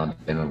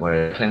Alabama.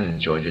 We're playing in the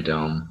Georgia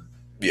Dome.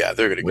 Yeah,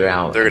 We're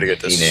out they're gonna in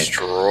get Phoenix.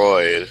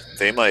 destroyed.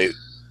 They might.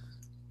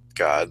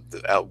 God,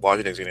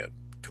 Washington's gonna get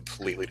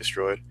completely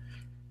destroyed.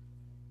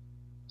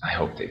 I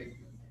hope they.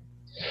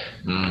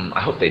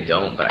 I hope they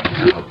don't, but I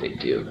kind of hope they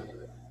do.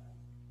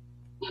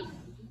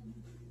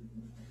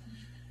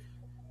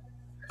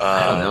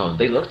 I don't Um, know.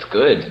 They looked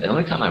good. The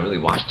only time I really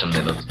watched them,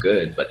 they looked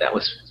good, but that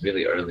was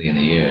really early in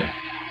the year.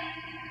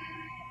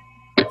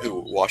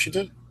 who,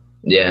 Washington?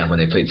 Yeah, when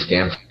they played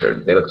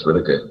Stanford, they looked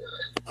really good.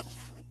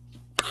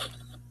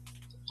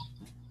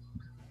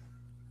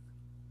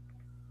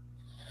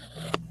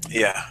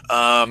 Yeah.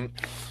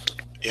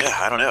 Yeah.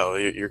 I don't know.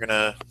 You're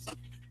gonna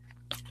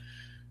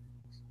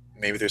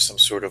maybe there's some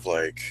sort of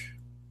like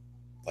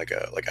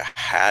a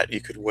hat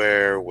you could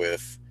wear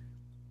with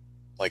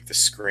like the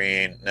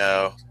screen.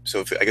 No.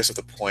 So I guess if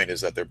the point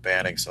is that they're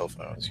banning cell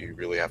phones, you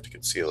really have to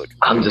conceal it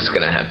I'm just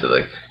completely. gonna have to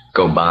like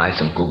go buy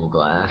some Google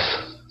Glass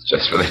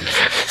just for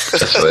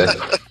just for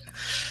it.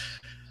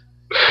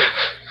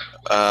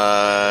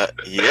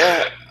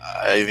 Yeah.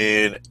 I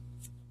mean,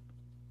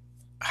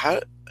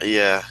 how?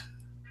 Yeah.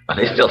 Are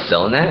they still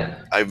selling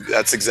that?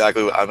 That's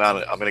exactly what I'm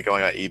on. I'm gonna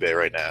going on eBay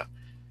right now,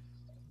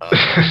 um,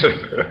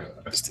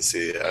 just to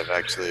see. I'm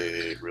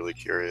actually really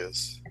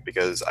curious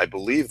because I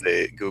believe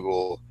they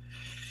Google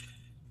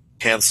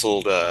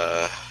canceled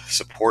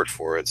support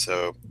for it.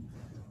 So,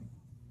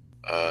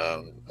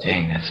 um,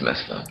 Dang, that's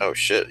messed up. oh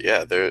shit,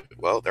 yeah, they're on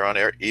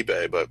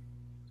eBay, but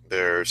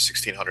they're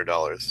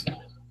 $1,600.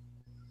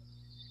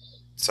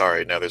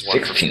 Sorry, no,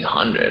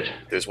 1600.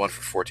 there's one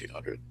for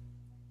 1,400.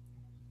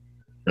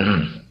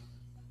 Mm.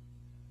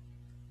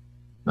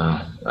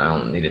 Oh, I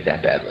don't need it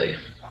that badly.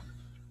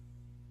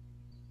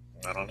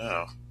 I don't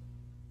know.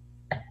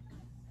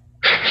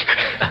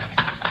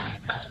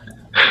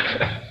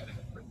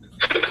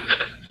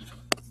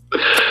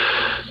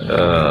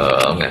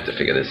 I'm gonna have to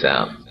figure this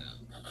out.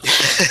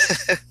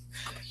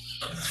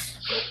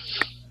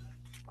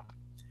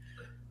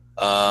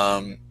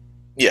 um,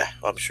 yeah,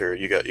 I'm sure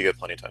you got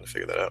plenty of time to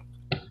figure that out.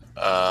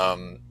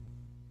 Um,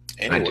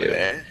 I do.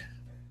 anyway,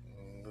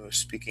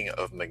 speaking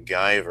of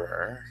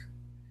MacGyver,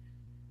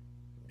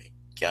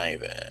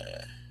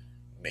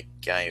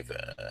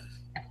 MacGyver.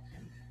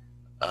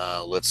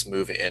 Let's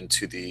move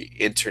into the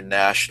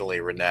internationally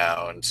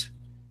renowned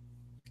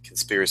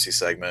conspiracy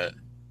segment.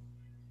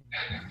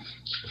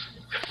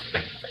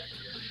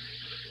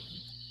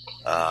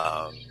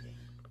 Um,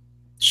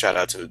 Shout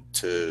out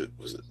to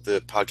was it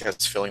the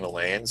podcast Filling the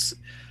Lanes.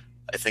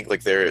 I think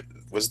like their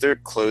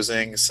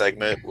closing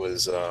segment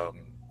was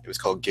it was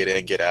called Get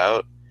In Get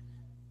Out,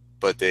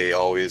 but they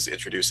always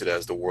introduce it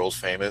as the world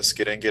famous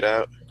Get In Get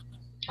Out.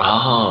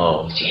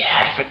 Oh,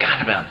 yeah, I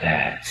forgot about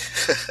that.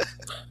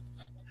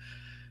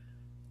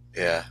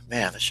 Yeah,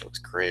 man, that show was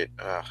great.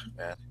 Oh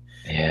man.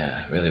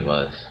 Yeah, it really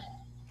was.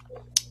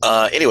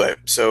 Anyway,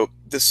 so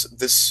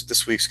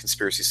this week's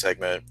conspiracy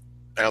segment,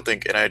 I don't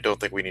think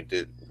we need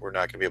to. We're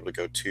not going to be able to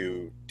go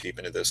too deep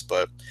into this,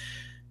 but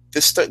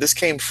this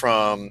came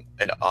from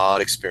an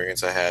odd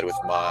experience I had with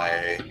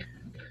my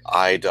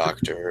eye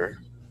doctor.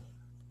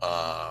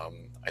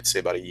 I'd say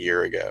about a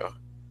year ago.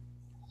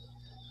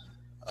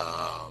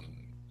 Um,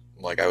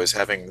 like I was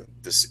having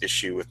this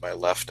issue with my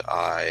left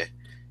eye.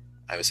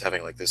 I was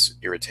having like this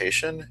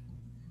irritation,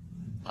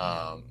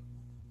 um,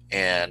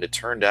 and it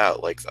turned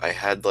out like I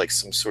had like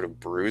some sort of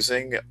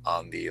bruising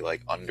on the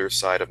like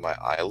underside of my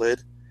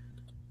eyelid.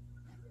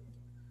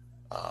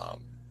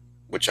 um,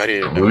 which I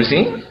didn't know.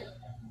 Bruising?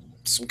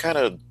 Some kind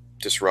of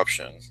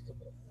disruption.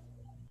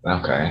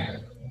 Okay.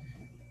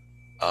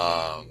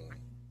 Um,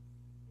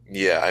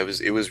 yeah, I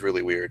was. It was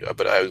really weird.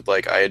 But I was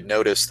like, I had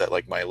noticed that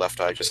like my left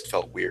eye just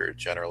felt weird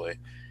generally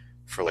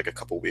for like a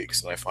couple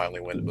weeks, and I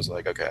finally went was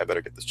like, okay, I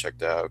better get this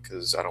checked out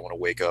because I don't want to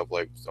wake up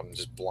like I'm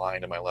just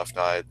blind in my left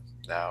eye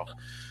now.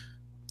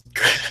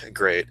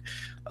 Great.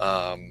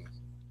 Um,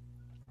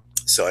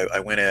 so I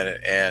went in,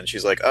 and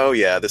she's like, oh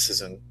yeah, this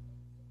isn't,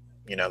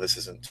 this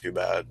isn't too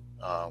bad.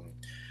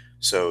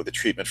 So the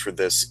treatment for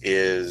this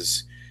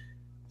is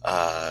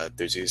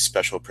there's these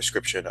special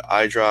prescription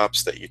eye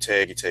drops that you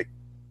take.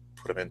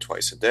 Put them in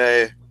twice a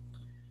day,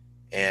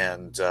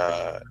 and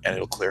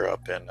it'll clear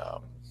up in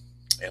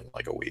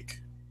like a week.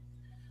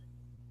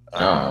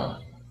 Um, Oh.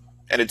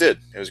 and it did.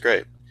 It was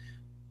great.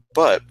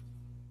 But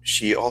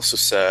she also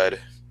said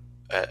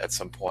at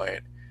some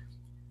point,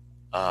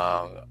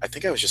 I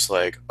think I was just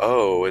like,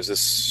 "Oh, is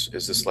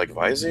this like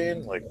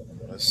Visine? Like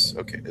this?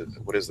 Okay,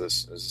 what is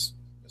this? Is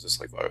this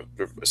like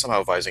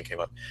somehow Visine came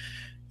up?"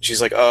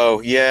 She's like,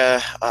 "Oh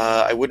yeah,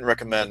 I wouldn't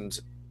recommend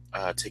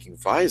taking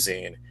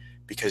Visine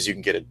because you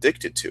can get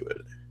addicted to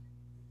it."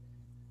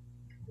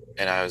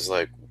 And I was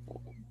like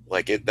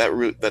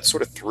that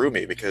sort of threw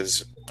me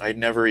because I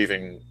never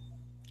even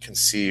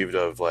conceived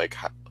of like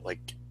like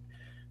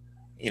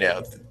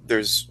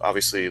there's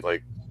obviously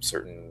like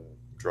certain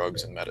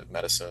drugs and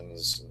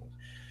medicines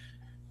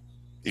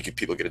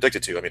people get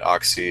addicted to. I mean,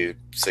 oxy,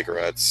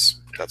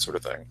 cigarettes, that sort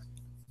of thing.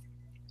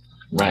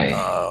 Right.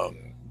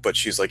 But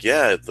she's like,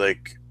 yeah,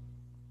 like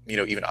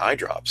even eye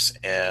drops,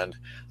 and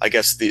I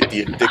guess the Eye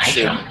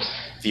addiction drops.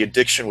 the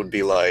addiction would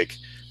be like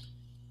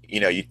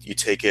you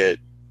take it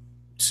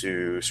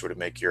to sort of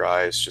make your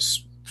eyes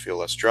just feel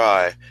less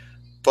dry,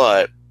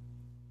 but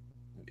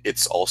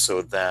it's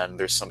also then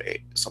there's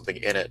something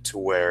in it to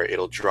where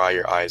it'll dry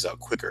your eyes out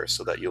quicker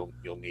so that you'll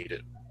need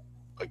it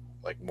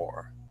like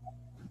more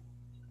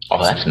Oh,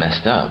 like that's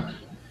messed up.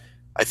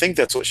 I think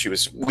that's what she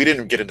was. We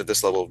didn't get into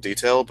this level of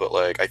detail, but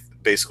like I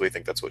basically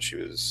think that's what she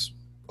was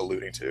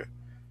alluding to.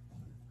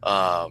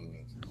 Um,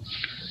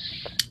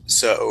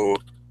 so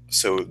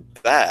so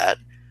that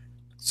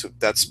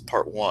that's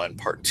part one.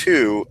 Part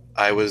two,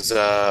 I was in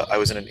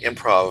an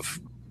improv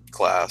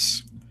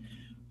class.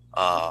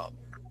 Um,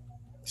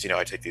 so,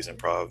 I take these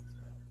improv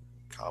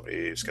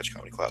sketch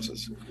comedy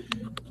classes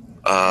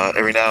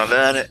every now and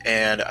then,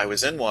 and I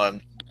was in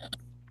one,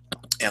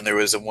 and there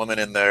was a woman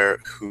in there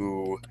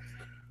who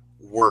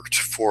worked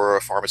for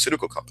a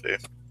pharmaceutical company.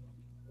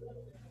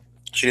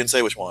 She didn't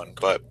say which one,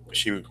 but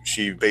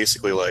she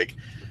basically like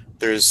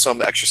there's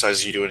some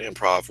exercises you do in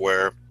improv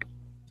where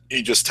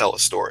you just tell a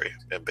story,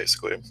 and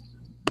basically,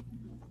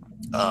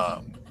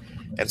 um,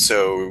 and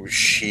so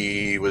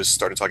she was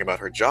started talking about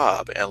her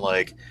job, and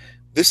like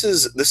this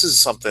is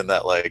something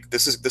that like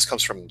this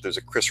comes from there's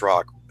a Chris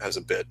Rock has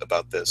a bit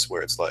about this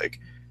where it's like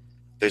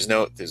there's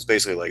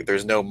basically like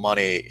there's no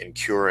money in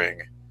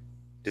curing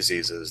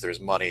diseases, there's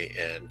money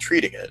in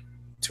treating it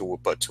to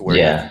where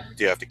Yeah.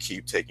 you have to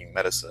keep taking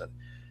medicine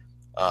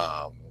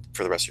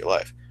for the rest of your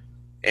life.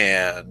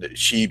 And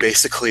she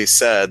basically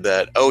said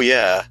that, oh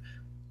yeah,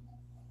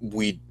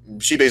 we.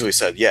 She basically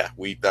said, yeah,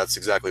 we. That's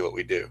exactly what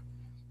we do.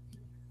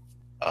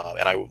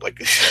 And I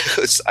like,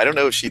 I don't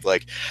know if she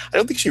like, I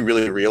don't think she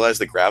really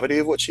realized the gravity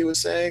of what she was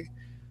saying.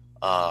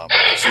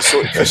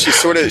 Because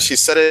she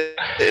said it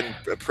in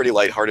a pretty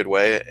lighthearted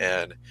way,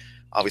 and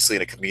obviously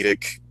in a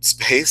comedic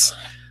space.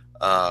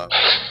 Um,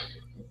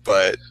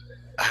 but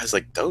I was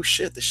like, oh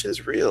shit, this shit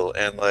is real,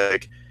 and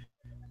like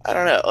I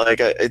don't know,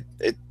 like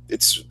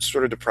it's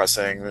sort of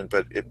depressing,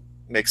 but it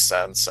makes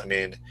sense. I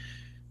mean,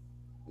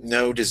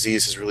 no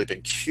disease has really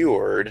been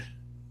cured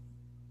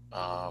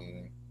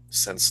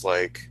since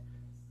like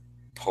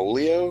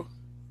polio.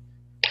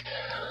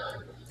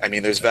 I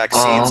mean, there's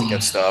vaccines Um.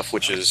 against stuff,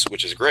 which is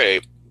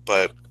great,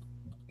 but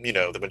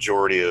the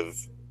majority of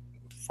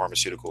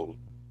pharmaceutical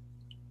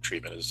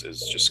treatment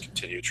is just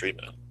continued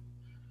treatment.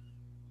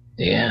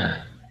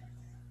 Yeah.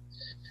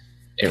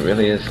 It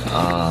really is.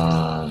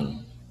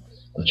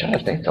 I'm trying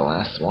to think. The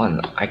last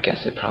one. I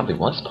guess it probably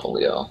was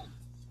polio,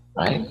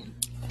 right?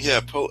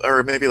 Yeah,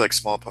 or maybe like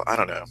smallpox. I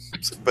don't know,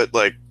 but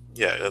like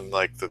yeah, in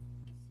like the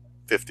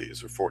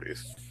 50s or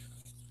 40s.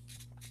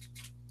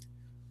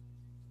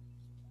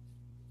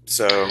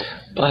 So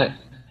But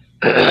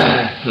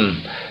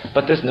hmm,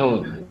 but there's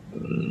no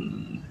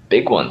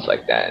big ones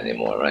like that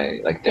anymore,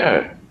 right? Like there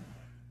are,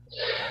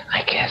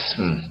 I guess.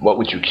 What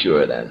would you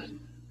cure then?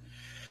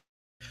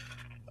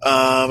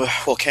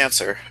 well,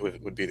 cancer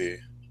would be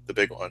the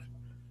big one.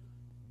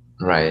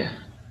 Right.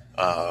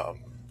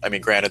 I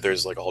mean, granted,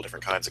 there's like all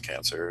different kinds of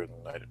cancer, and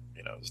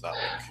it's not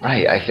like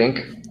Right. I think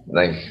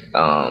like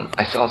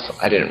I saw.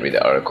 I didn't read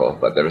the article,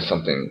 but there was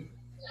something.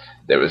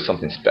 There was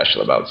something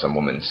special about some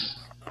woman's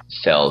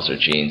cells or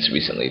genes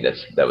recently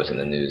that was in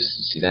the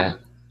news. See that?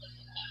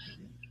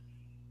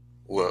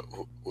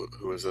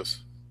 who is this?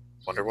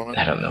 Wonder Woman?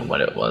 I don't know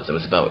what it was. It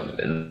was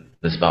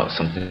about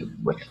something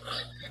with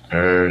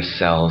her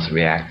cells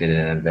reacted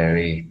in a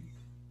very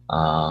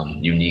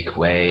unique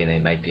way, and they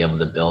might be able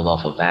to build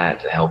off of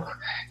that to help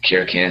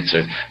cure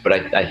cancer. But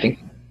I think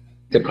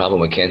the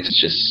problem with cancer is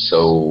just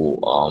so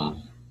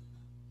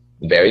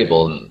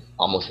variable and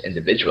almost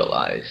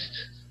individualized.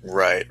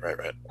 Right.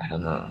 I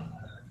don't know.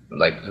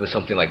 Like with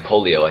something like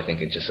polio, I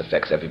think it just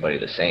affects everybody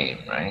the same,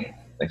 right?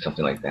 Like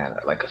something like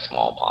that, like a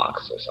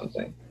smallpox or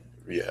something.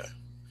 Yeah.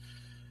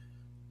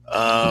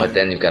 But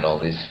then you've got all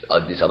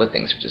these other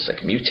things which are just like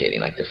mutating,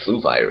 like the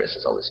flu virus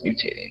is always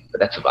mutating, but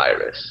that's a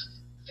virus,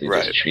 so you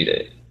just Right. treat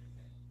it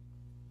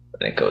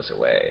and it goes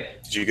away.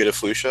 Did you get a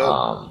flu shot?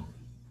 Um,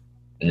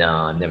 no,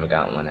 I've never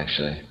gotten one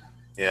actually.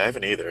 Yeah, I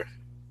haven't either.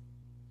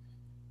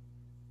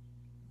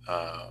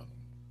 Um,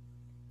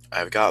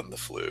 I've gotten the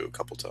flu a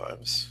couple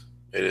times.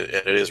 And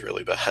it is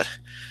really bad.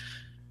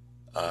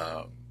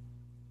 Um,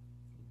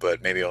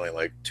 but maybe only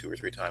like 2 or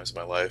 3 times in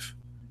my life.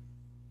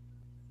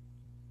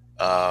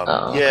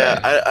 Oh, Yeah,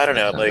 okay, I don't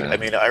know. that's not Like, I bad.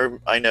 mean,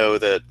 I know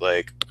that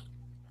like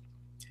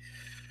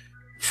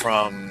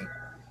from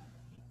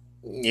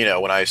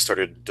when I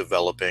started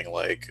developing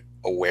like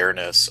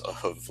awareness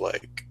of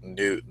like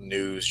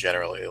news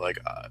generally, like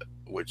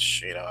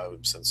which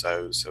since I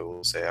was so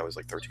we'll say I was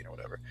like 13 or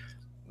whatever.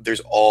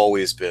 There's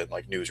always been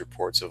like news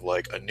reports of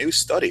like a new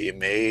study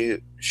may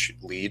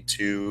lead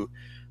to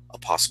a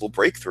possible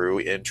breakthrough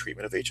in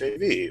treatment of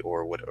HIV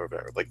or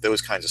whatever. Like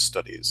those kinds of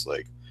studies,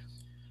 like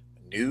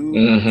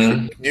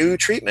Hmm. new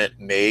treatment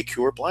may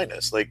cure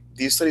blindness. Like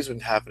these studies have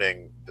been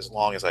happening as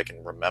long as I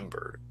can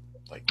remember,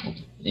 like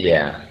reading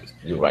the Yeah, news.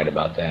 you're right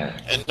about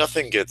that. And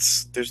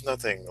there's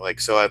nothing like,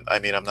 so I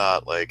mean, I'm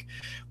not like,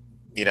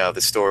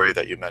 the story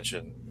that you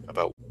mentioned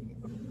about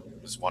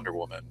this Wonder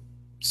Woman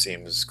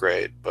seems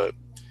great, but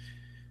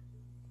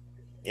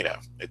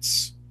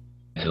it's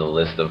To the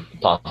list of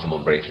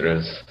possible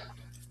breakthroughs.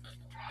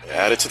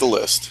 add it to the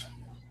list.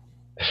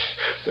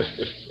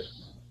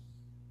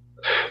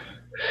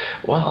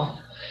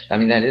 Well, I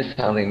mean that is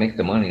how they make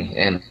the money,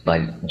 and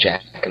by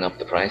jacking up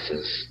the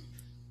prices.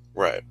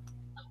 Right.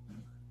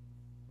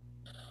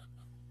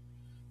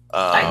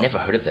 I Um, never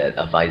heard of that,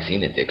 a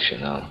Visine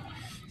addiction though.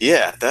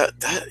 yeah,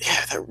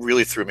 that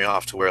really threw me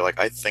off to where like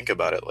I think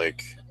about it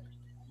like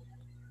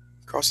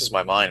crosses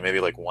my mind maybe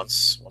like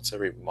once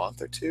every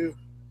month or two,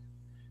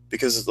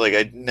 because like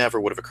I never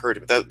would have occurred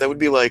to me that would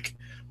be like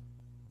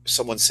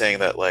someone saying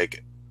that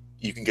like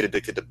you can get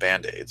addicted to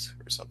band-aids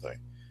or something.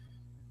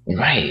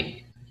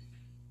 Right.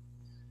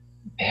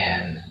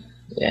 And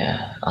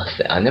yeah,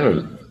 I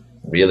never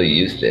really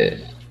used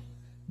it,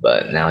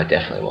 but now I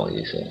definitely won't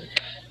use it.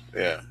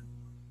 Yeah.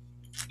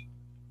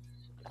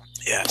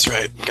 Yeah, that's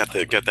right. Got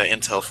that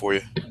intel for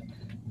you.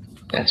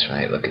 That's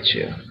right. Look at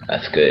you.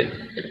 That's good.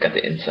 Got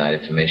the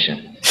inside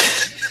information.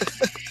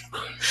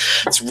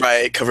 That's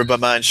right. Covered by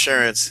my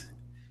insurance.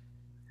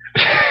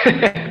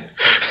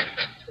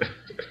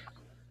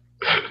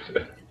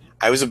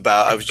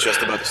 I was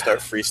just about to start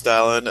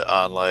freestyling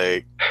on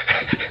like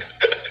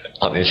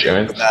On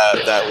but insurance.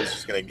 that was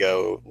just gonna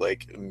go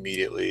like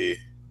immediately.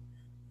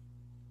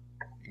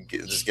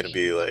 This is gonna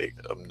be like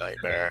a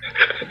nightmare,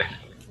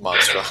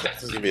 monstrosity.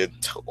 This is gonna be an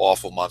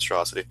awful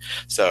monstrosity.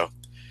 So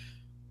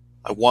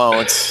I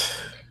won't,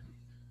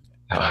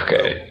 and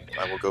Okay.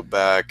 I will go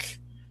back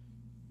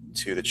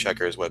to the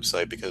Checkers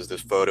website because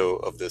this photo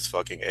of this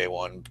fucking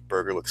A1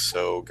 burger looks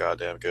so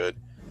goddamn good.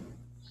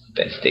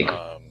 That steak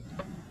Um,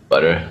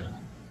 butter.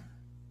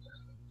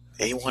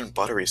 A1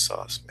 buttery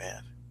sauce,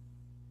 man.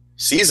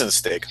 Seasoned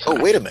steak. Oh,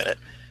 wait a minute.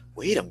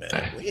 Wait a minute.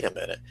 Sorry. Wait a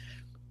minute.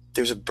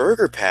 There's a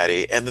burger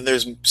patty, and then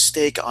there's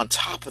steak on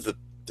top of the.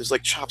 There's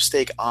like chopped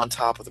steak on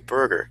top of the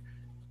burger.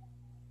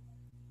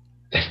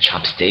 That's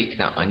chopped steak,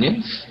 not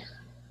onions.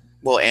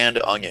 Well,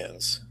 and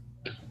onions,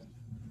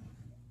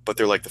 but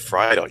they're like the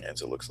fried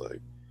onions. It looks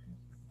like.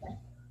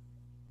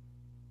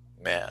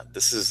 Man,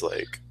 this is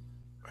like.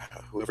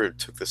 Whoever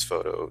took this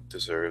photo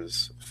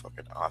deserves a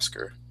fucking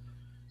Oscar.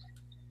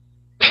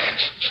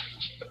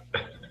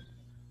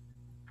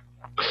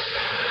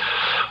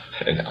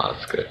 An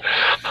Oscar.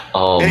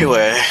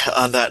 Anyway,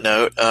 on that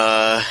note,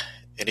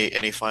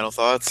 any final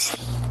thoughts?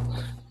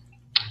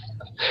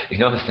 You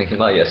know what I was thinking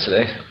about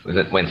yesterday? Was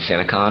it when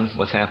SantaCon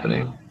was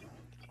happening?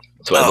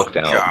 So I Oh looked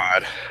out.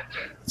 God,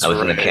 I that's was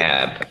in the right.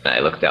 cab and I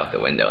looked out the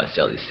window. I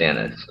saw these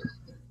Santas,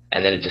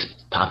 and then it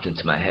just popped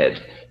into my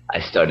head.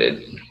 I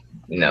started,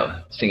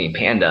 singing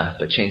Panda,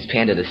 but changed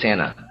Panda to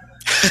Santa.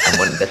 And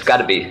when it's got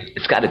to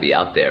be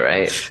out there,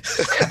 right?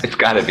 It's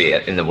got to be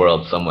in the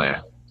world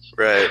somewhere.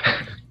 Right.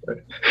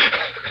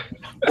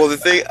 Well, the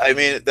thing, I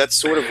mean, that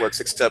sort of works,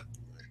 except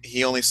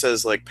he only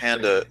says like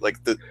panda, like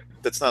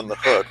that's not in the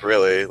hook,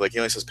 really. Like he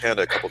only says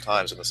panda a couple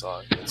times in the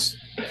song. It's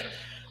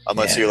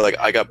unless you're Yeah, like,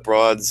 I got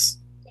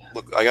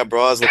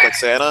broads look like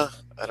Santa.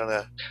 I don't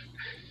know.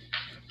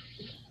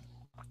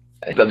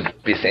 I'd love to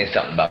be saying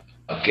something about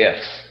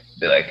gifts.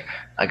 Be like,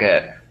 I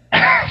got.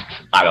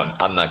 I don't.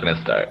 I'm not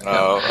gonna start.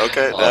 No. Oh,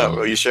 okay. No,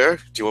 are Um, you sure?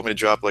 Do you want me to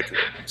drop like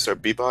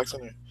start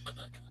beatboxing?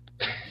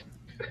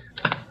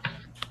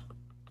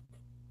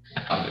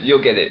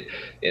 you'll get it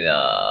in.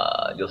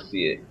 You'll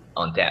see it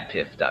on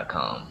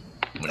datpiff.com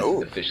when it's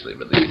Oh, officially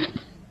released.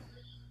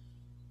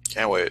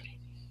 Can't wait.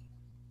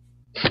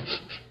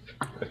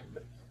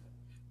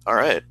 All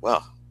right.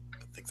 Well,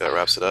 I think that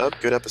wraps it up.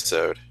 Good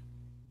episode.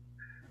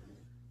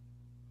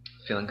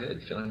 Feeling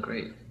good, feeling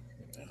great.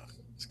 Yeah,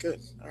 it's good.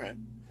 All right.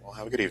 Well,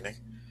 have a good evening.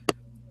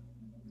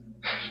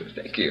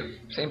 Thank you.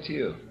 Same to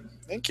you.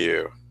 Thank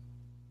you.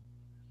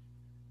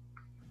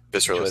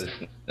 Thanks for Enjoy listening.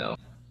 the snow.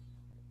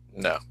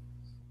 No.